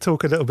if you could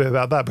talk a little bit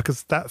about that,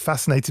 because that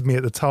fascinated me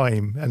at the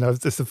time, and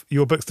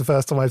your book's the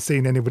first time I've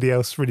seen anybody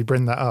else really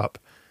bring that up.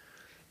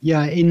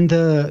 Yeah, in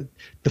the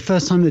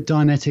first time that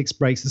Dianetics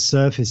breaks the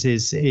surface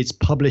is it's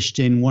published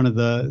in one of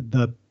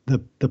the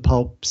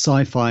pulp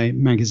sci-fi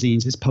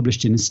magazines. It's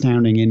published in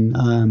Astounding in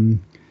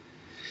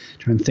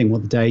trying to think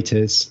what the date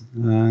is.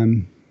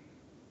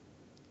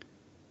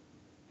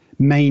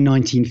 May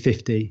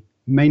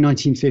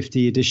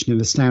 1950 edition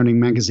of Astounding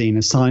magazine,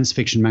 a science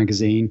fiction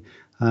magazine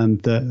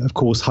that, of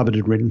course, Hubbard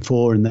had written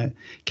for and that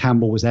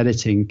Campbell was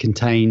editing,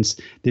 contains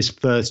this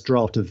first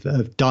draft of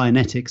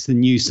Dianetics, the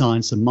new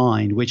science of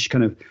mind, which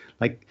kind of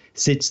like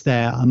sits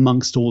there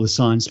amongst all the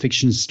science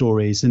fiction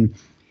stories. And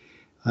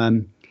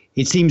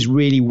it seems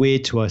really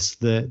weird to us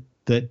that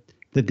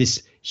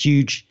this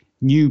huge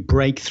new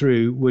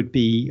breakthrough would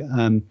be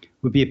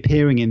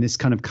appearing in this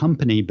kind of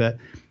company, but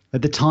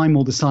at the time,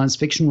 all the science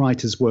fiction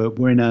writers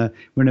were in a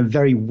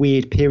very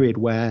weird period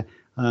where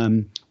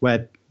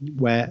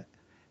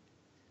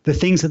the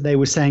things that they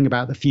were saying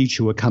about the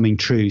future were coming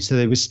true. So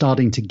they were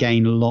starting to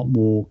gain a lot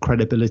more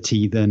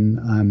credibility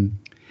than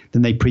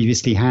they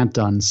previously had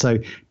done. So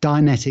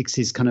Dianetics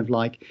is kind of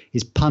like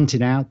is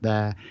punted out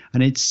there,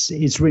 and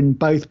it's written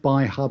both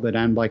by Hubbard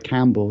and by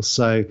Campbell.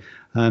 So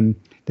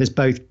there's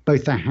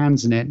both their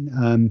hands in it.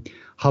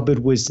 Hubbard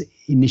was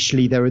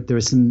initially there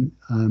are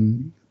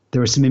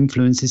some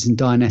influences in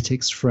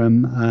Dianetics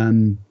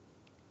from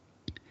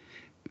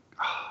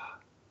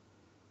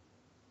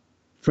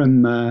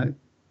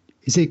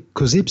is it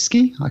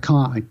Korzybski? I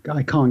can't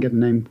get the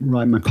name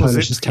right. My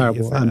Polish is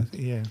terrible.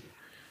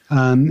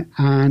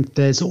 And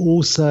there are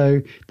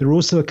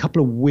also a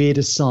couple of weird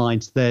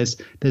asides. There's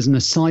an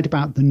aside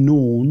about the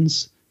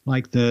Norns,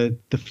 like the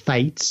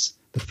Fates.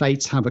 The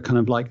Fates have a kind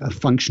of like a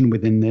function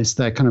within this.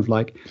 They're kind of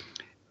like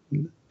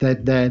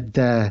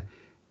they're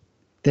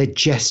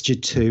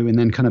gestured to and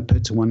then kind of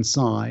put to one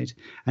side.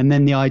 And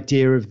then the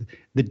idea of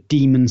the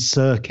demon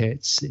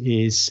circuits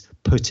is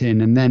put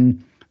in, and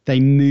then they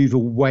move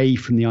away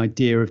from the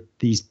idea of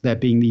there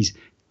being these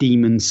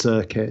demon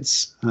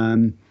circuits.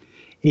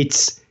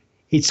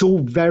 It's all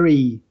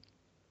very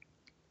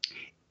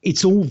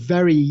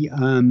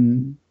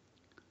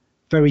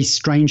very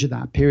strange at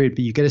that period,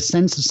 but you get a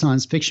sense of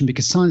science fiction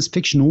because science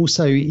fiction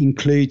also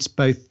includes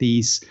both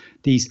these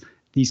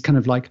kind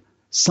of like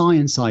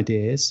science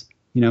ideas,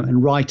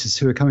 and writers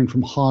who are coming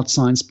from hard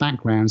science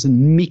backgrounds,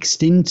 and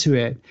mixed into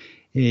it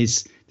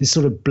is this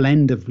sort of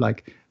blend of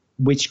like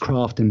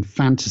witchcraft and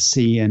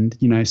fantasy, and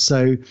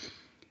so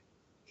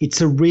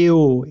it's a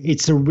real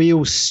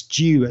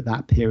stew at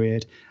that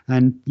period.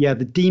 And yeah,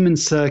 the demon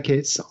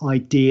circuits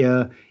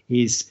idea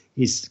is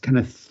kind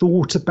of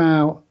thought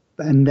about,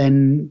 and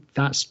then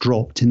that's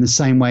dropped in the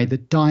same way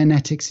that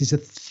Dianetics is a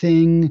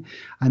thing,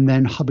 and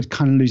then Hubbard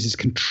kind of loses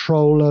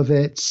control of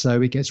it,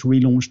 so it gets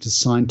relaunched as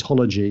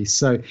Scientology.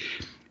 So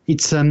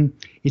it's a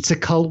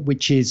cult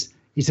which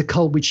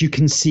you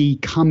can see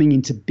coming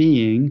into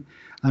being,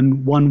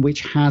 and one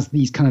which has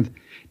these kind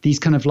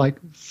of like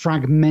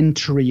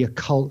fragmentary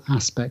occult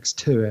aspects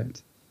to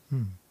it.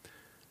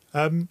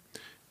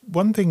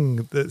 One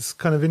thing that's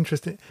kind of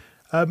interesting,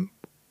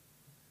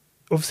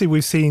 obviously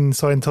we've seen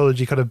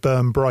Scientology kind of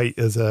burn bright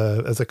as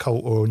a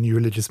cult or a new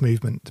religious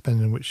movement,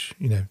 depending on which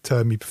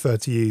term you prefer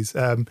to use.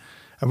 And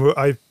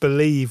I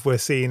believe we're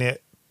seeing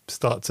it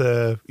start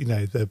to,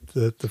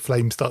 the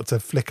flame start to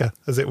flicker,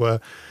 as it were,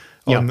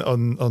 on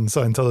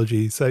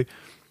Scientology. So,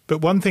 but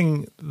one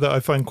thing that I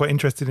find quite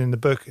interesting in the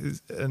book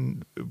is,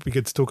 and it'd be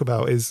good to talk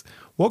about, is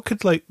what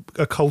could like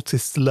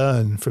occultists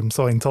learn from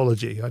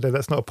Scientology? I know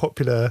that's not a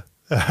popular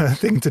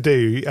thing to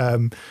do,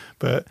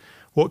 but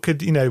what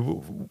could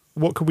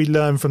we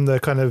learn from the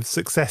kind of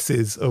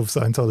successes of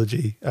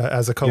Scientology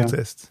as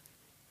occultists?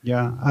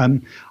 Yeah,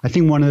 I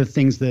think one of the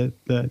things that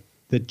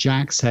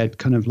Jack said,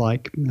 kind of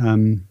like,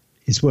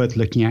 is worth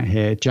looking at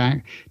here.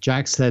 Jack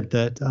said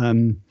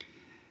that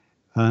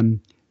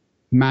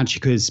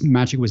magic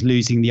was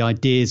losing the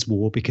ideas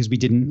war because we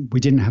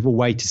didn't have a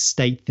way to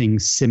state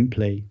things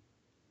simply,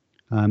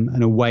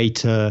 and a way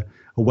to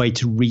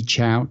reach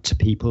out to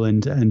people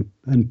and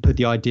put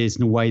the ideas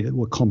in a way that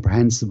were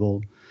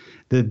comprehensible.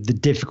 The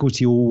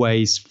difficulty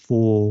always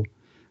for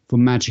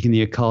magic and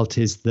the occult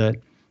is that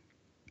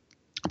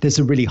there's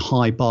a really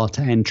high bar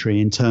to entry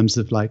in terms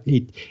of like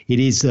it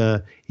is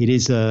an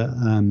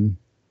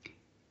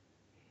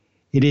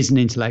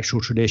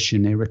intellectual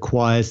tradition. It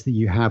requires that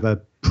you have a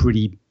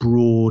pretty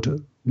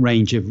broad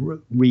range of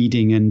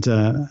reading and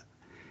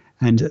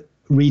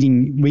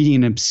reading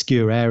in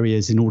obscure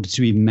areas in order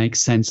to even make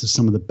sense of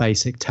some of the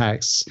basic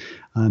texts.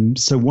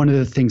 So one of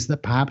the things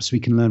that perhaps we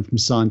can learn from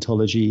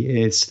Scientology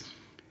is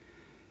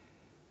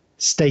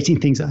stating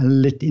things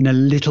in a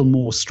little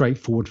more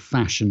straightforward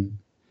fashion.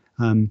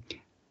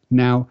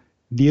 Now,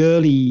 the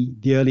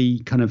early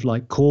kind of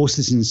like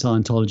courses in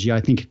Scientology, I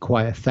think, are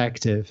quite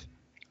effective.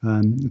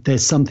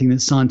 There's something that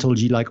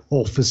Scientology like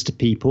offers to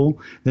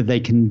people that they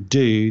can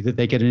do, that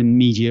they get an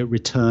immediate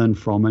return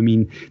from. I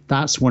mean,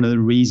 that's one of the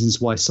reasons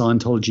why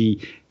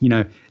Scientology,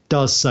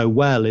 does so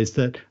well, is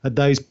that at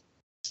those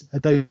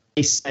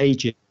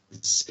stages,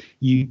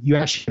 you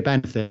actually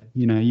benefit.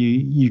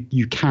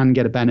 You can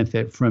get a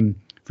benefit from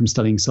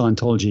studying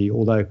Scientology,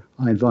 although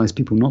I advise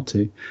people not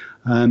to.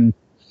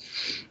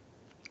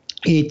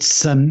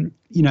 It's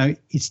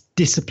it's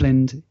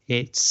disciplined.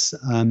 It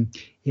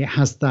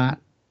has that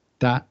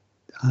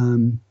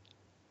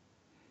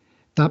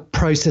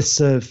process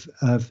of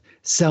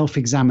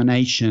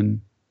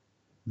self-examination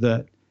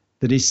that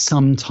is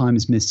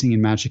sometimes missing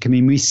in magic. I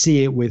mean, we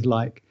see it with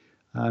Israel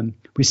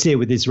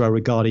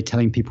Regardie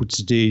telling people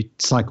to do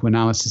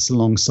psychoanalysis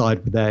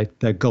alongside with their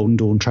Golden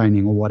Dawn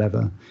training or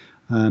whatever.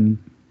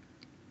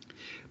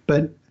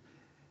 But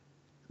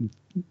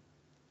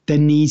there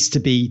needs to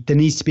be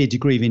a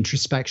degree of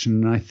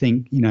introspection, and I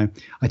think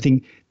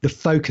the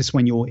focus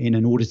when you're in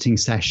an auditing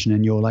session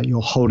and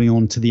you're holding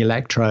on to the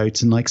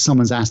electrodes and like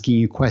someone's asking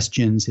you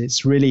questions,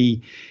 it's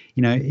really,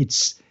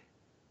 it's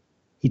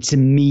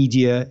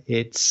immediate.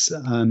 It's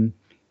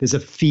there's a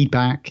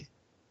feedback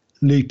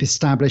loop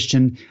established,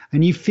 and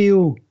you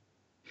feel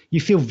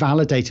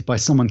validated by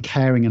someone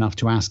caring enough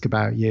to ask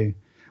about you.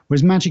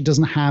 Whereas magic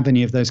doesn't have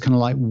any of those kind of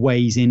like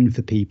ways in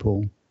for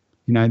people.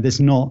 There's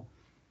not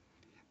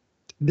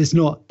a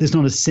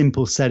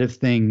simple set of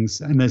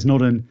things, and there's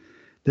not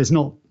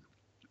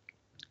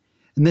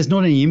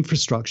any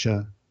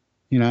infrastructure.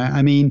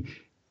 I mean,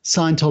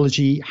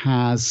 Scientology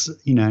has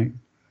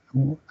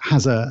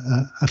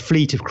a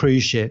fleet of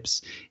cruise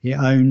ships. It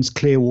owns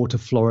Clearwater,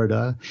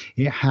 Florida.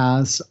 It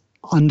has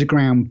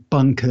underground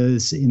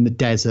bunkers in the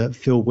desert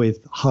filled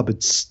with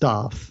Hubbard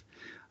stuff.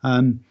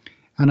 And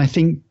I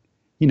think,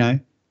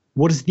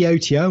 what does the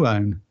OTO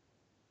own?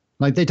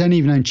 Like, they don't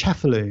even own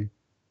Cefalù.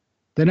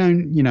 They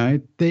don't,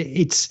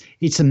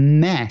 it's a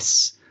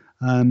mess.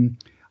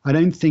 I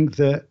don't think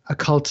that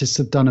occultists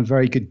have done a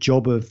very good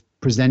job of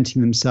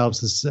presenting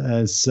themselves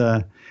as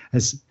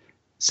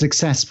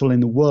successful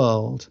in the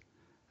world.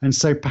 And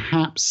so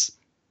perhaps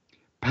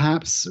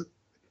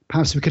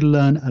we could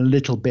learn a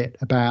little bit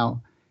about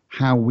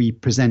how we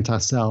present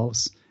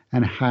ourselves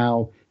and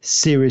how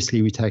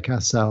seriously we take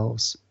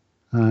ourselves.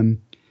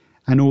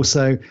 And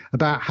also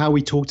about how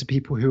we talk to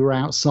people who are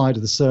outside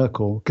of the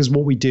circle, because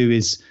what we do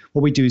is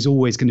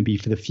always going to be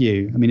for the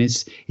few. I mean,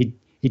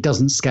 it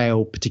doesn't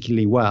scale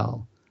particularly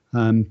well,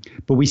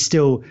 but we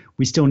still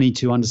need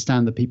to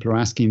understand that people are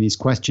asking these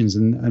questions,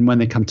 and when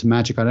they come to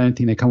magic, I don't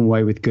think they come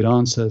away with good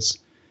answers.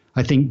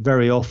 I think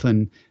very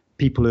often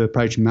people who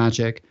approach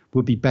magic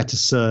would be better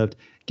served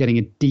getting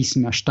a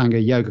decent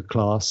Ashtanga yoga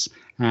class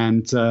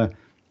and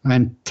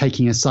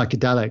taking a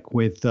psychedelic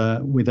with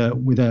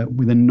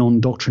a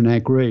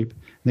non-doctrinaire group.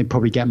 They'd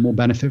probably get more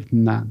benefit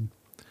from that.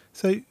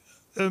 So,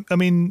 I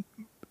mean,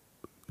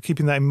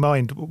 keeping that in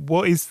mind,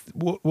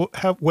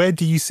 where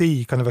do you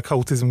see kind of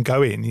occultism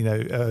going?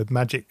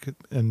 Magic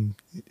and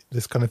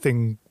this kind of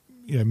thing,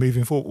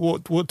 moving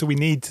forward. What do we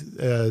need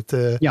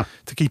to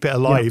keep it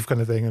alive,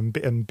 kind of thing,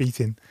 and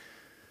beating?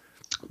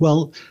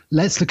 Well,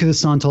 let's look at the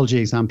Scientology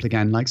example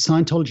again. Like,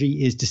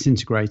 Scientology is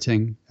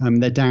disintegrating.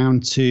 They're down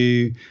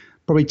to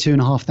probably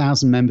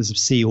 2,500 members of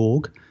Sea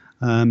Org.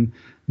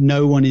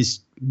 No one is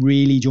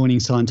really joining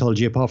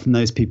Scientology apart from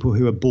those people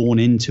who are born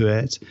into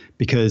it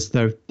because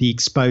the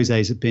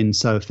exposés have been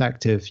so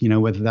effective, you know,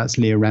 whether that's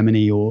Leah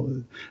Remini or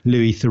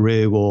Louis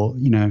Theroux or,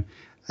 you know,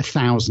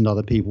 1,000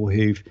 other people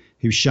who've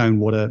shown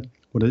what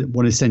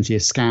essentially a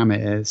scam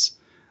it is.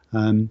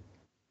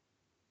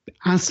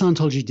 As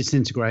Scientology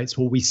disintegrates,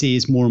 what we see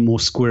is more and more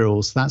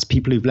squirrels. That's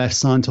people who've left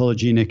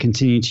Scientology and are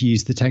continuing to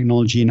use the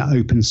technology in an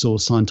open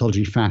source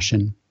Scientology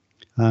fashion.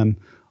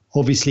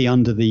 Obviously,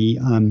 under the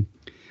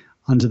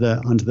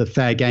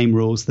fair game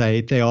rules,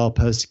 they are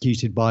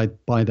persecuted by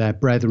their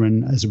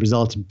brethren as a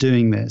result of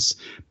doing this.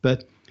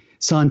 But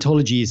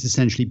Scientology is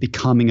essentially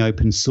becoming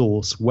open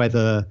source,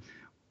 whether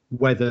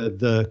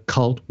the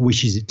cult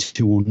wishes it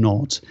to or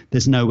not.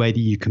 There's no way that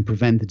you can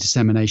prevent the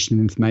dissemination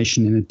of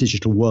information in a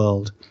digital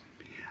world.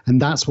 And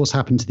that's what's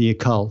happened to the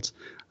occult.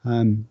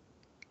 I'm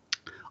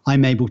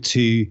able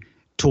to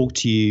talk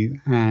to you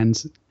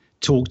and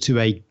talk to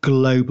a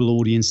global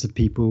audience of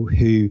people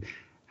who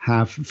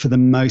have, for the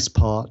most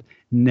part,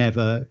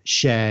 never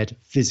shared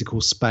physical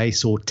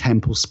space or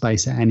temple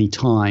space at any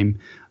time.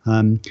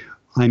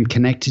 I'm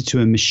connected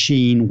to a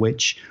machine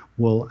which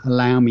will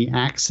allow me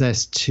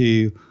access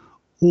to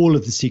all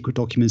of the secret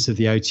documents of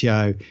the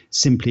OTO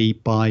simply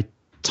by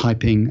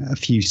typing a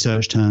few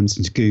search terms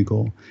into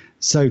Google.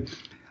 So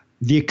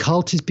the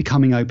occult is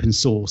becoming open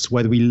source,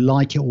 whether we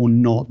like it or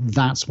not.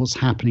 That's what's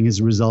happening as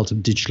a result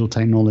of digital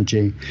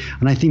technology.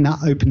 And I think that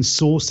open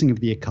sourcing of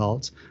the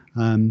occult,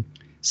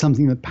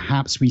 something that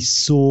perhaps we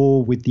saw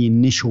with the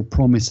initial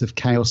promise of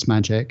chaos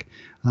magic,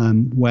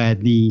 where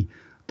the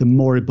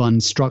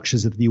moribund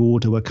structures of the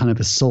order were kind of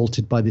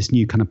assaulted by this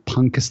new kind of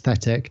punk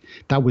aesthetic.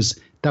 That was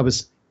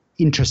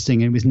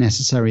interesting and it was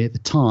necessary at the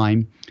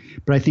time.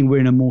 But I think we're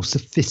in a more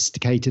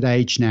sophisticated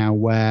age now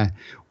where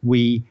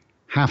we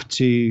have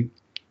to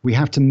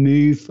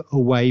move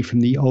away from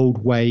the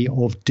old way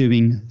of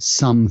doing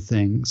some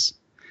things.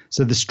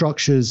 So the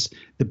structures,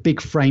 the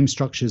big frame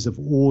structures of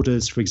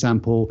orders, for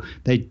example,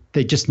 they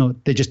just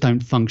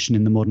don't function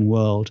in the modern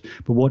world.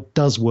 But what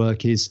does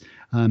work is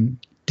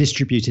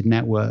distributed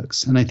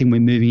networks. And I think we're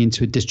moving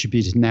into a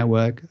distributed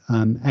network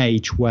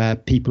age where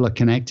people are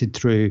connected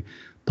through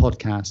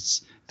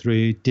podcasts,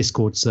 through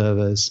Discord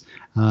servers,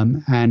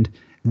 and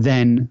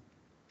then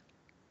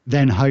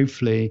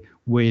hopefully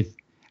with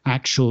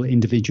actual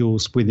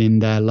individuals within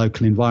their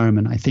local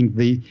environment. I think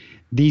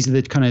these are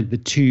the kind of the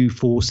two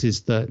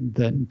forces that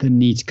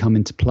need to come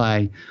into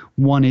play.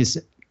 One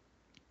is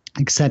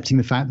accepting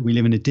the fact that we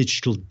live in a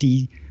digital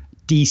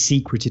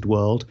de-secreted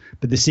world,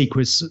 but the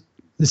secrets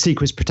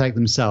protect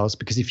themselves,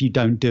 because if you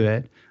don't do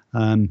it,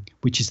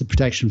 which is the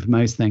protection for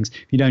most things,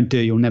 if you don't do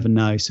it, you'll never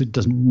know. So it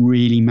doesn't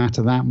really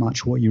matter that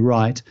much what you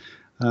write.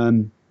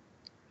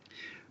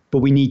 But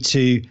we need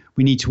to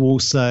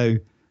also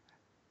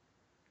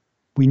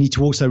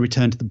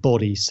return to the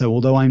body. So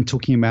although I'm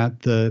talking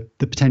about the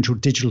potential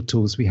digital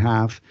tools we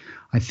have,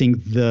 I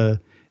think the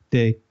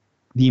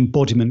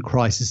embodiment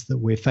crisis that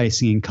we're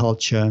facing in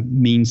culture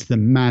means that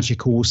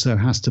magic also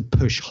has to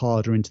push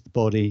harder into the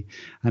body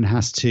and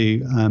has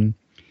to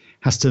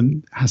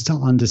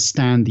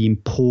understand the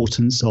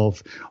importance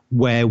of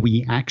where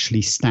we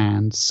actually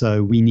stand.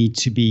 So we need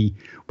to be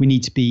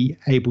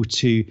able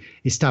to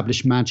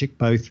establish magic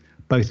both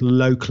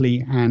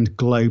locally and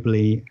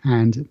globally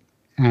and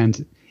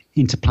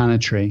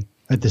interplanetary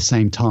at the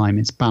same time.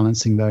 It's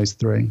balancing those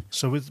three.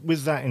 So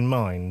with that in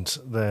mind,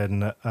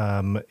 then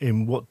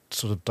in what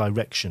sort of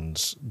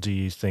directions do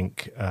you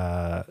think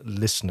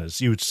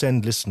you would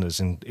send listeners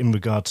in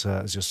regard to,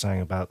 as you're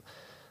saying, about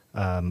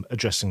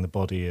addressing the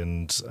body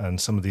and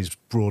some of these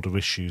broader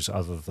issues,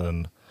 other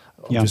than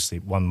obviously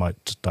one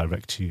might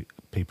direct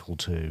people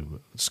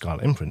to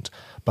Scarlet Imprint,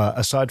 but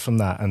aside from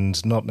that,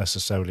 and not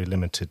necessarily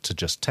limited to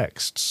just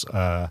texts,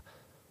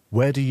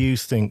 where do you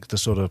think the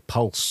sort of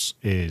pulse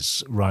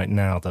is right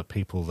now that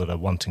people that are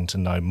wanting to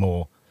know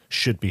more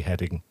should be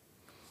heading?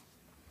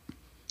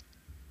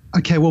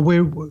 Okay,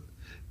 well,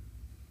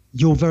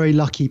 you're very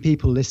lucky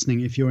people listening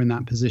if you're in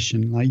that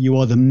position. Like, you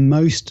are the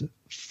most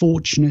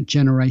fortunate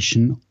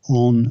generation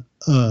on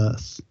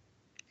Earth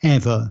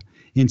ever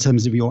in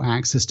terms of your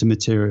access to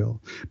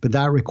material. But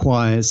that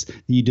requires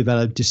that you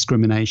develop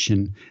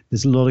discrimination.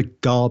 There's a lot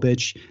of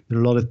garbage. There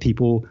are a lot of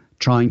people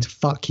trying to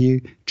fuck you,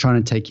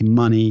 trying to take your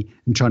money,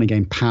 and trying to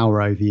gain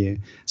power over you.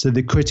 So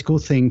the critical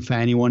thing for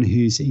anyone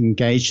who's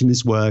engaged in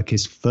this work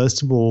is,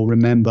 first of all,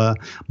 remember,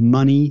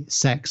 money,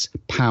 sex,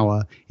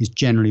 power is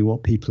generally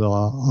what people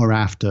are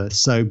after.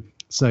 So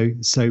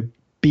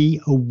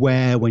be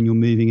aware when you're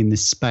moving in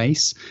this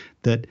space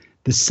that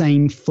the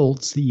same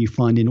faults that you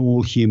find in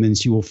all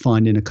humans, you will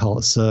find in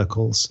occult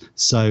circles.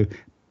 So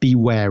be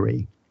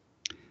wary.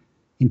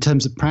 In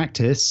terms of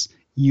practice,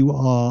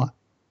 you're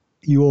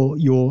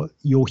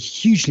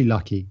hugely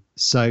lucky.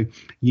 So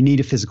you need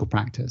a physical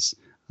practice.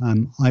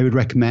 I would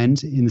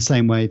recommend, in the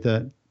same way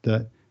that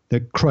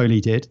Crowley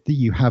did, that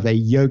you have a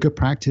yoga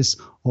practice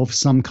of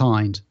some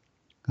kind.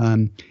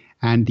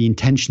 And the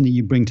intention that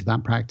you bring to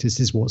that practice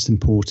is what's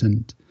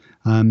important.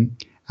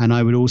 And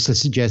I would also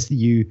suggest that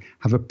you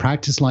have a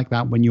practice like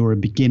that when you're a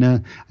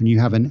beginner and you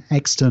have an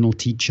external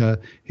teacher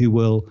who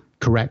will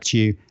correct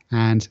you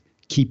and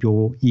keep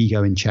your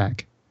ego in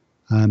check.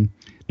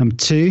 Number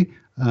two,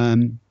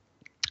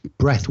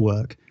 breath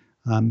work.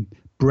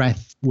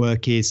 Breath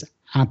work is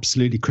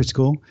absolutely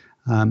critical.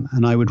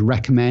 And I would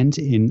recommend,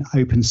 in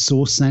open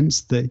source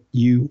sense, that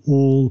you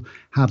all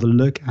have a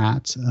look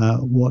at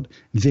what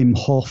Wim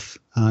Hof,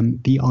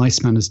 the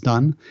Iceman, has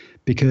done,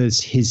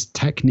 because his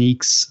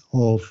techniques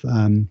of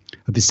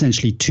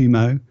essentially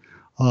Tumo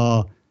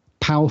are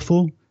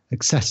powerful,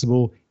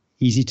 accessible,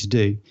 easy to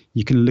do.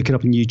 You can look it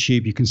up on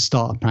YouTube. You can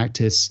start a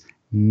practice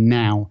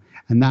now.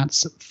 And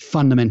that's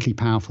fundamentally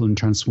powerful and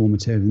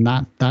transformative.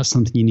 And that's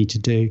something you need to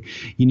do.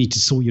 You need to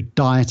sort your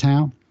diet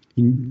out.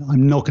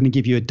 I'm not going to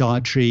give you a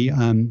dietary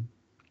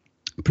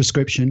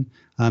prescription.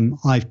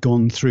 I've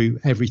gone through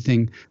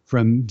everything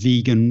from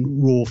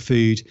vegan, raw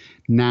food.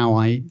 Now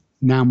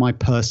my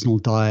personal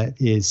diet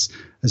is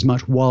as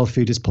much wild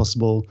food as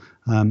possible.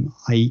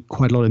 I eat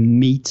quite a lot of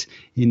meat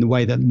in the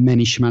way that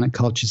many shamanic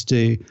cultures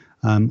do.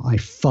 I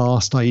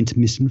fast, I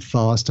intermittent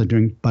fast, I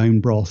drink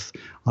bone broth,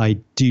 I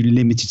do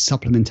limited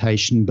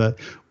supplementation, but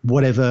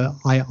whatever,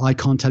 I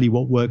can't tell you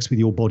what works with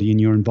your body and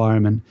your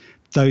environment.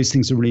 Those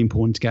things are really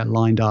important to get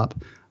lined up.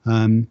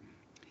 You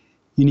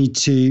need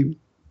to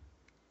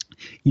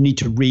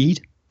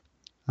read,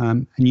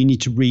 and you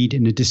need to read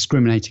in a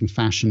discriminating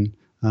fashion.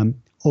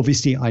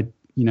 Obviously, I'm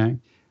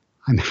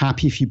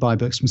happy if you buy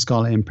books from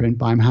Scarlet Imprint,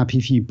 but I'm happy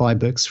if you buy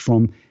books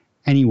from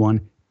anyone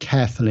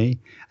carefully,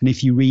 and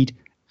if you read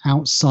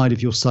outside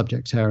of your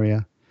subject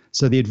area.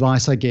 So the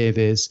advice I give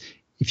is,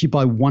 if you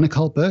buy one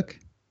occult book,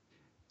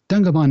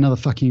 don't go buy another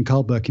fucking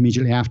occult book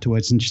immediately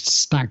afterwards and just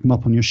stack them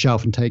up on your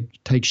shelf and take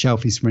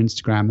selfies for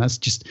Instagram.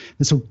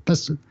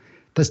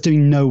 That's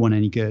doing no one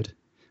any good.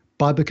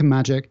 Buy a book on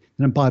magic,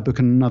 then buy a book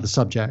on another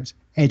subject.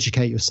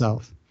 Educate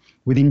yourself.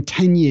 Within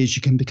 10 years,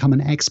 you can become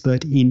an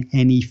expert in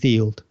any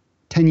field.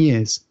 10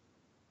 years.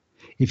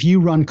 If you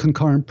run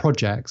concurrent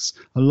projects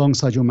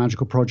alongside your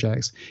magical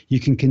projects, you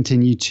can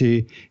continue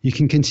to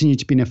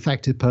be an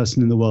effective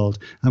person in the world,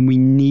 and we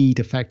need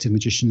effective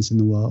magicians in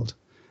the world.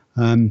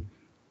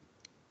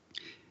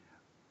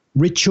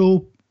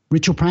 Ritual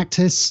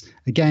practice,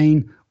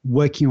 again,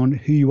 working on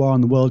who you are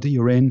in the world that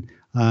you're in.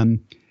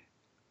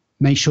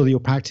 Make sure that your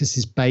practice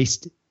is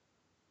based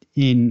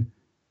in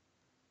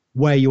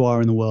where you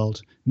are in the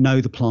world.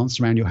 Know the plants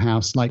around your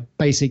house, like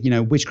basic,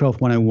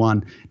 Witchcraft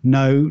 101.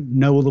 Know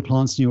all the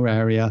plants in your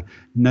area,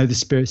 know the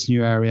spirits in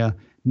your area,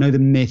 know the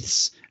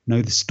myths,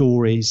 know the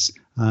stories,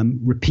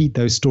 repeat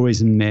those stories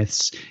and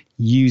myths,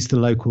 use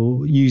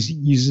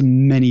as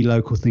many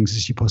local things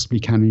as you possibly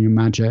can in your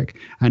magic,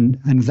 and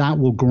that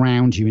will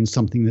ground you in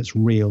something that's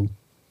real.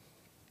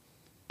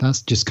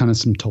 That's just kind of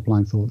some top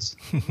line thoughts.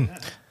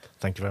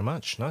 Thank you very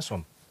much. Nice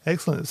one.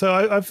 Excellent. So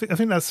I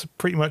think that's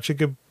pretty much a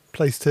good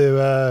place to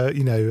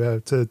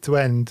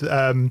end.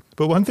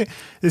 But one thing,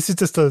 this is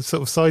just a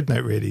sort of side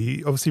note,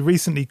 really. Obviously,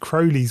 recently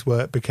Crowley's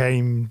work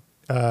became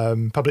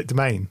public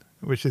domain,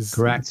 which is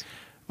correct.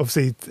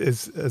 Obviously,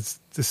 has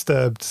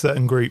disturbed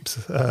certain groups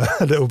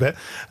a little bit.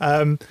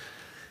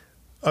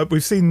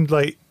 We've seen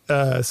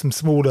some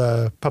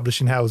smaller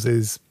publishing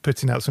houses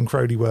putting out some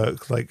Crowley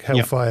work, like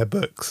Hellfire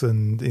Books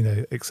and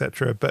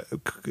etc. But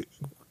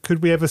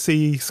could we ever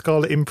see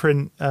Scarlet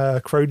Imprint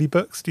Crowley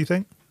books, do you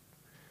think?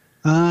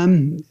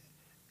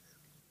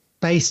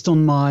 Based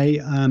on my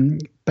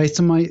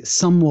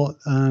somewhat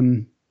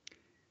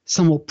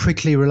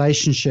prickly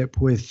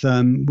relationship with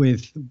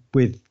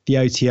the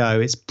OTO,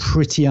 it's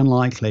pretty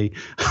unlikely.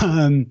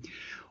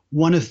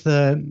 One of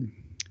the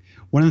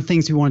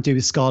things we want to do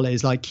with Scarlet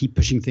is keep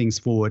pushing things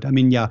forward. I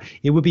mean,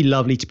 it would be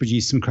lovely to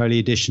produce some Crowley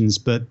editions,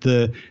 but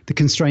the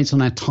constraints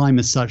on our time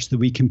are such that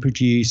we can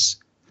produce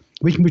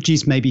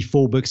maybe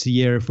 4 books a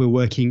year if we're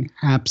working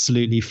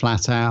absolutely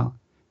flat out,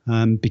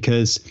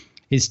 because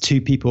it's 2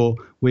 people,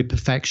 we're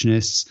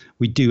perfectionists,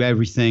 we do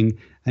everything,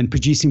 and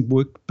producing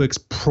books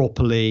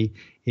properly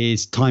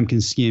is time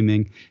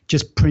consuming.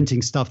 Just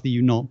printing stuff that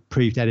you've not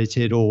proofed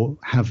edited or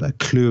have a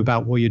clue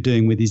about what you're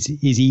doing with is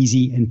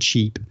easy and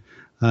cheap.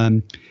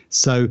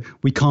 So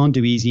we can't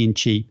do easy and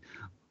cheap.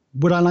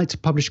 Would I like to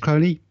publish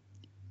Crowley?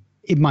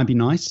 It might be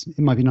nice. It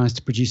might be nice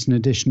to produce an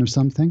edition of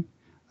something.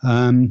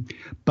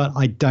 But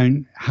I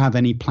don't have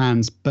any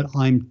plans, but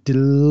I'm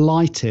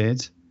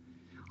delighted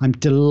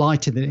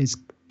that it's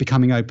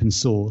becoming open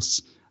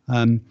source.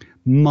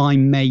 My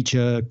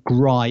major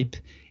gripe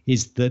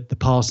is that the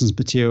Parsons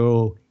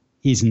material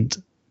isn't.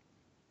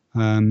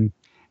 And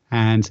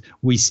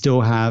we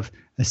still have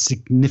a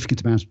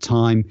significant amount of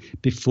time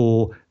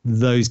before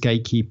those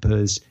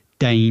gatekeepers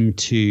deign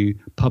to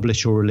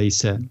publish or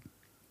release it.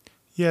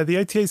 Yeah, the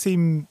OTA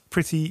seem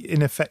pretty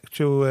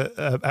ineffectual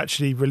at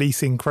actually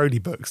releasing Crowley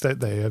books, don't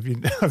they?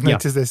 I've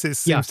noticed this. It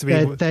seems to be...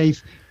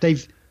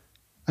 They've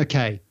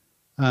okay.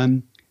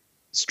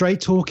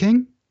 Straight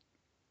talking,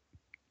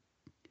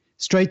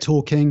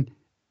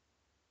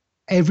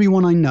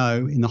 everyone I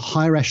know in the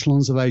higher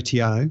echelons of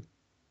OTO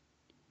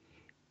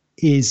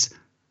is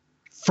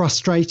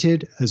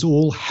frustrated as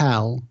all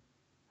hell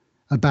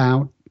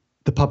about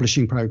the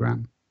publishing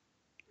program,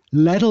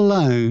 let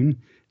alone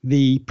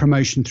the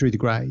promotion through the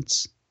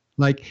grades.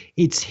 Like,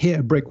 it's hit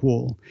a brick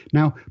wall.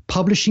 Now,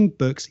 publishing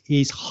books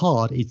is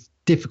hard. It's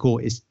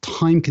difficult. It's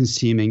time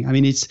consuming. I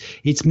mean,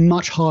 it's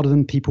much harder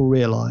than people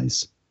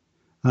realize.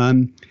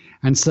 And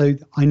so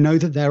I know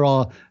that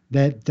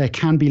there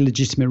can be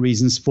legitimate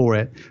reasons for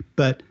it,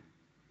 but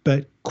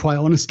quite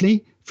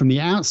honestly, from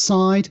the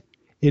outside,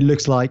 it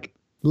looks like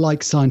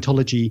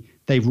Scientology,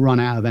 they've run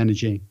out of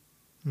energy.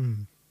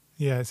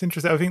 Yeah, it's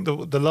interesting. I think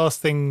the last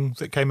thing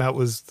that came out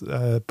was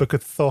Book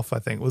of Thoth, I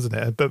think, wasn't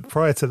it? But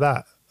prior to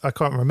that, I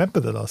can't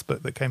remember the last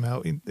book that came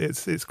out.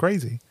 It's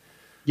crazy.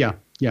 Yeah.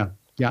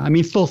 I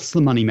mean, Thoth's the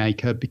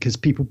moneymaker because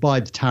people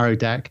buy the tarot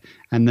deck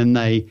and then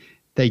they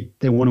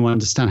want to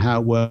understand how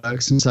it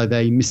works, and so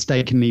they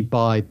mistakenly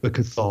buy Book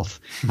of Thoth,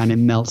 and it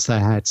melts their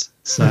heads.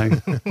 So,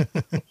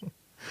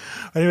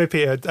 anyway,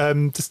 Peter,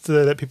 just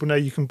to let people know,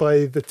 you can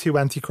buy the 2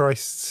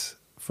 Antichrists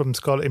from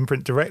Scarlet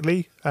Imprint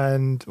directly,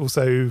 and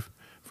also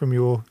from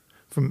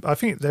I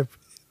think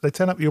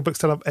your books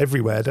turn up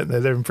everywhere, don't they?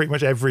 They're in pretty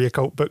much every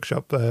occult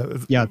bookshop.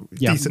 Decent occult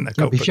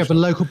bookshop. If you have a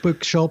local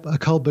bookshop,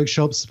 occult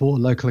bookshop, support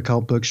a local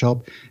occult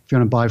bookshop. If you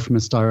want to buy from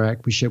us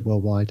direct, we ship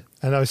worldwide.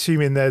 And I'm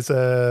assuming there's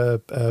a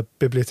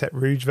Bibliothèque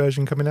Rouge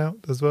version coming out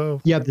as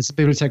well? Yeah, there's a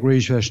Bibliothèque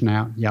Rouge version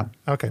out, yeah.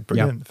 Okay,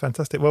 brilliant.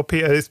 Fantastic. Well,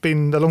 Peter, it's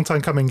been a long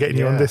time coming getting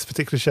you on this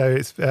particular show.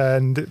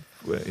 And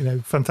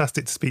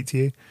fantastic to speak to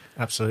you.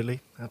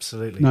 Absolutely.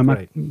 No,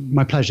 Great.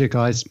 my pleasure,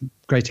 guys.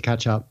 Great to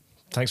catch up.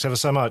 Thanks ever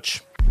so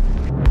much.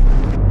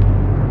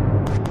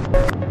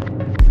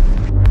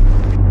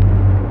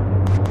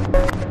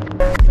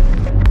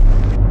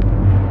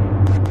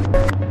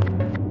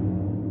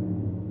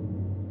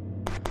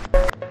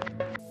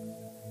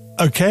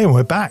 Okay, and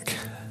we're back.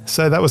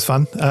 So that was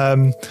fun.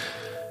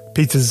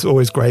 Peter's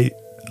always great,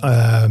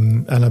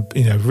 and I,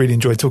 really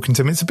enjoyed talking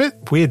to him. It's a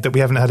bit weird that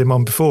we haven't had him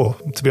on before,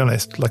 to be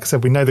honest. Like I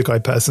said, we know the guy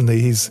personally.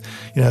 He's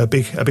a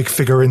big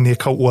figure in the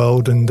occult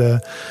world, and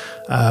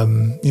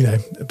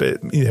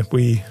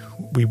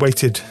we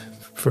waited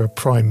for a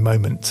prime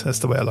moment. That's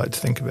the way I like to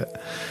think of it.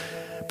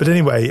 But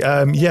anyway,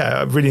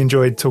 I really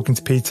enjoyed talking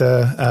to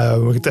Peter.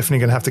 We're definitely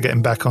going to have to get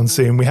him back on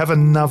soon. We have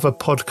another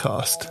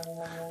podcast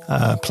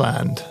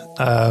planned.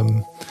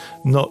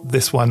 Not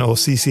this one or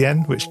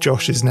CCN, which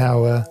Josh is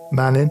now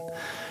manning.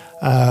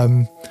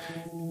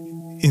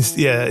 It's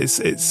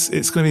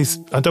going to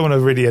be. I don't want to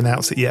really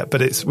announce it yet,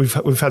 but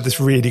we've had this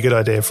really good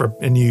idea for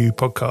a new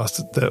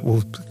podcast that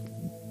will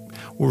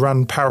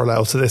run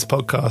parallel to this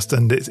podcast,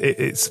 and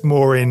it's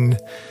more in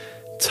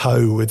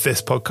tow with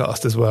this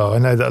podcast as well. I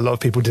know that a lot of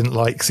people didn't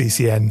like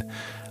CCN.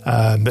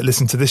 That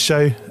listened to this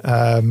show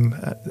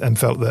and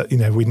felt that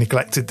we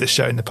neglected this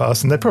show in the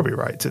past, and they're probably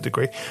right to a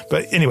degree.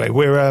 But anyway,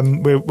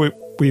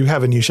 we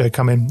have a new show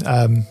coming.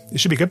 It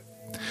should be good.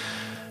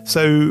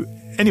 So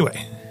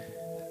anyway,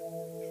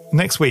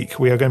 next week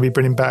we are going to be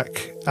bringing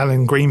back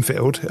Alan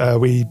Greenfield.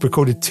 We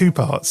recorded 2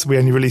 parts. We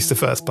only released the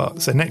first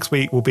part. So next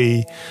week will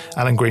be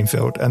Alan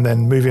Greenfield, and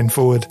then moving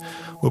forward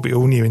will be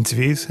all new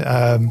interviews.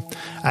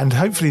 And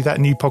hopefully that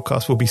new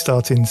podcast will be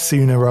starting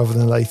sooner rather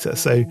than later.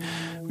 So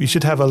we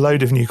should have a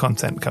load of new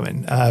content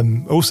coming.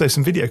 Also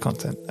some video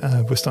content.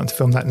 We're starting to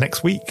film that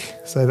next week.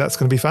 So that's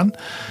going to be fun.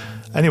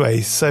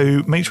 Anyway,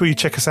 so make sure you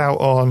check us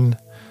out on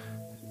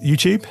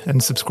YouTube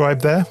and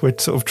subscribe there. We're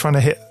sort of trying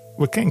to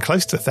we're getting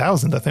close to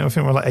 1,000. I think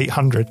we're like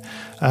 800.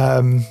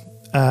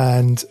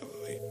 And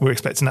we're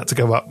expecting that to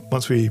go up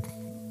once we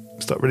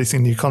start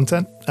releasing new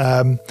content.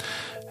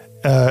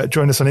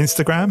 Join us on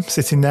Instagram,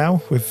 Sitting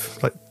Now,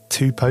 with like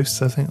 2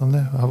 posts, I think, on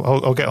there.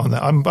 I'll get on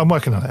that. I'm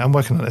working on it.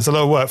 It's a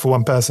lot of work for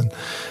one person.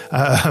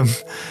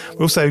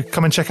 Also,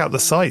 come and check out the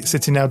site,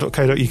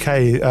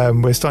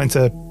 sittingnow.co.uk. We're starting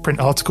to print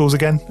articles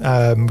again.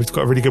 We've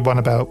got a really good one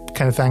about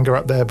Kenneth Anger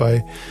up there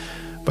by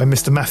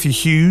Mr. Matthew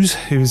Hughes,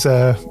 who's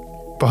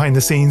behind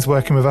the scenes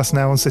working with us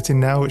now on Sitting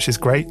Now, which is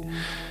great.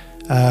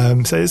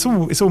 So it's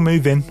all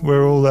moving.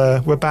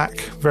 We're back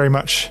very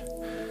much,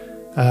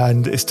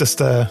 and it's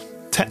just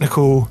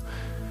technical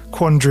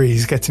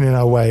quandaries getting in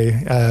our way,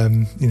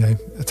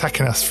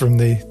 attacking us from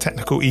the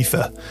technical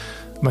ether,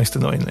 most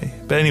annoyingly.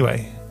 But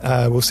anyway,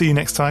 we'll see you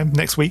next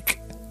week,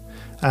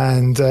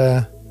 and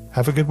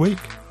have a good week.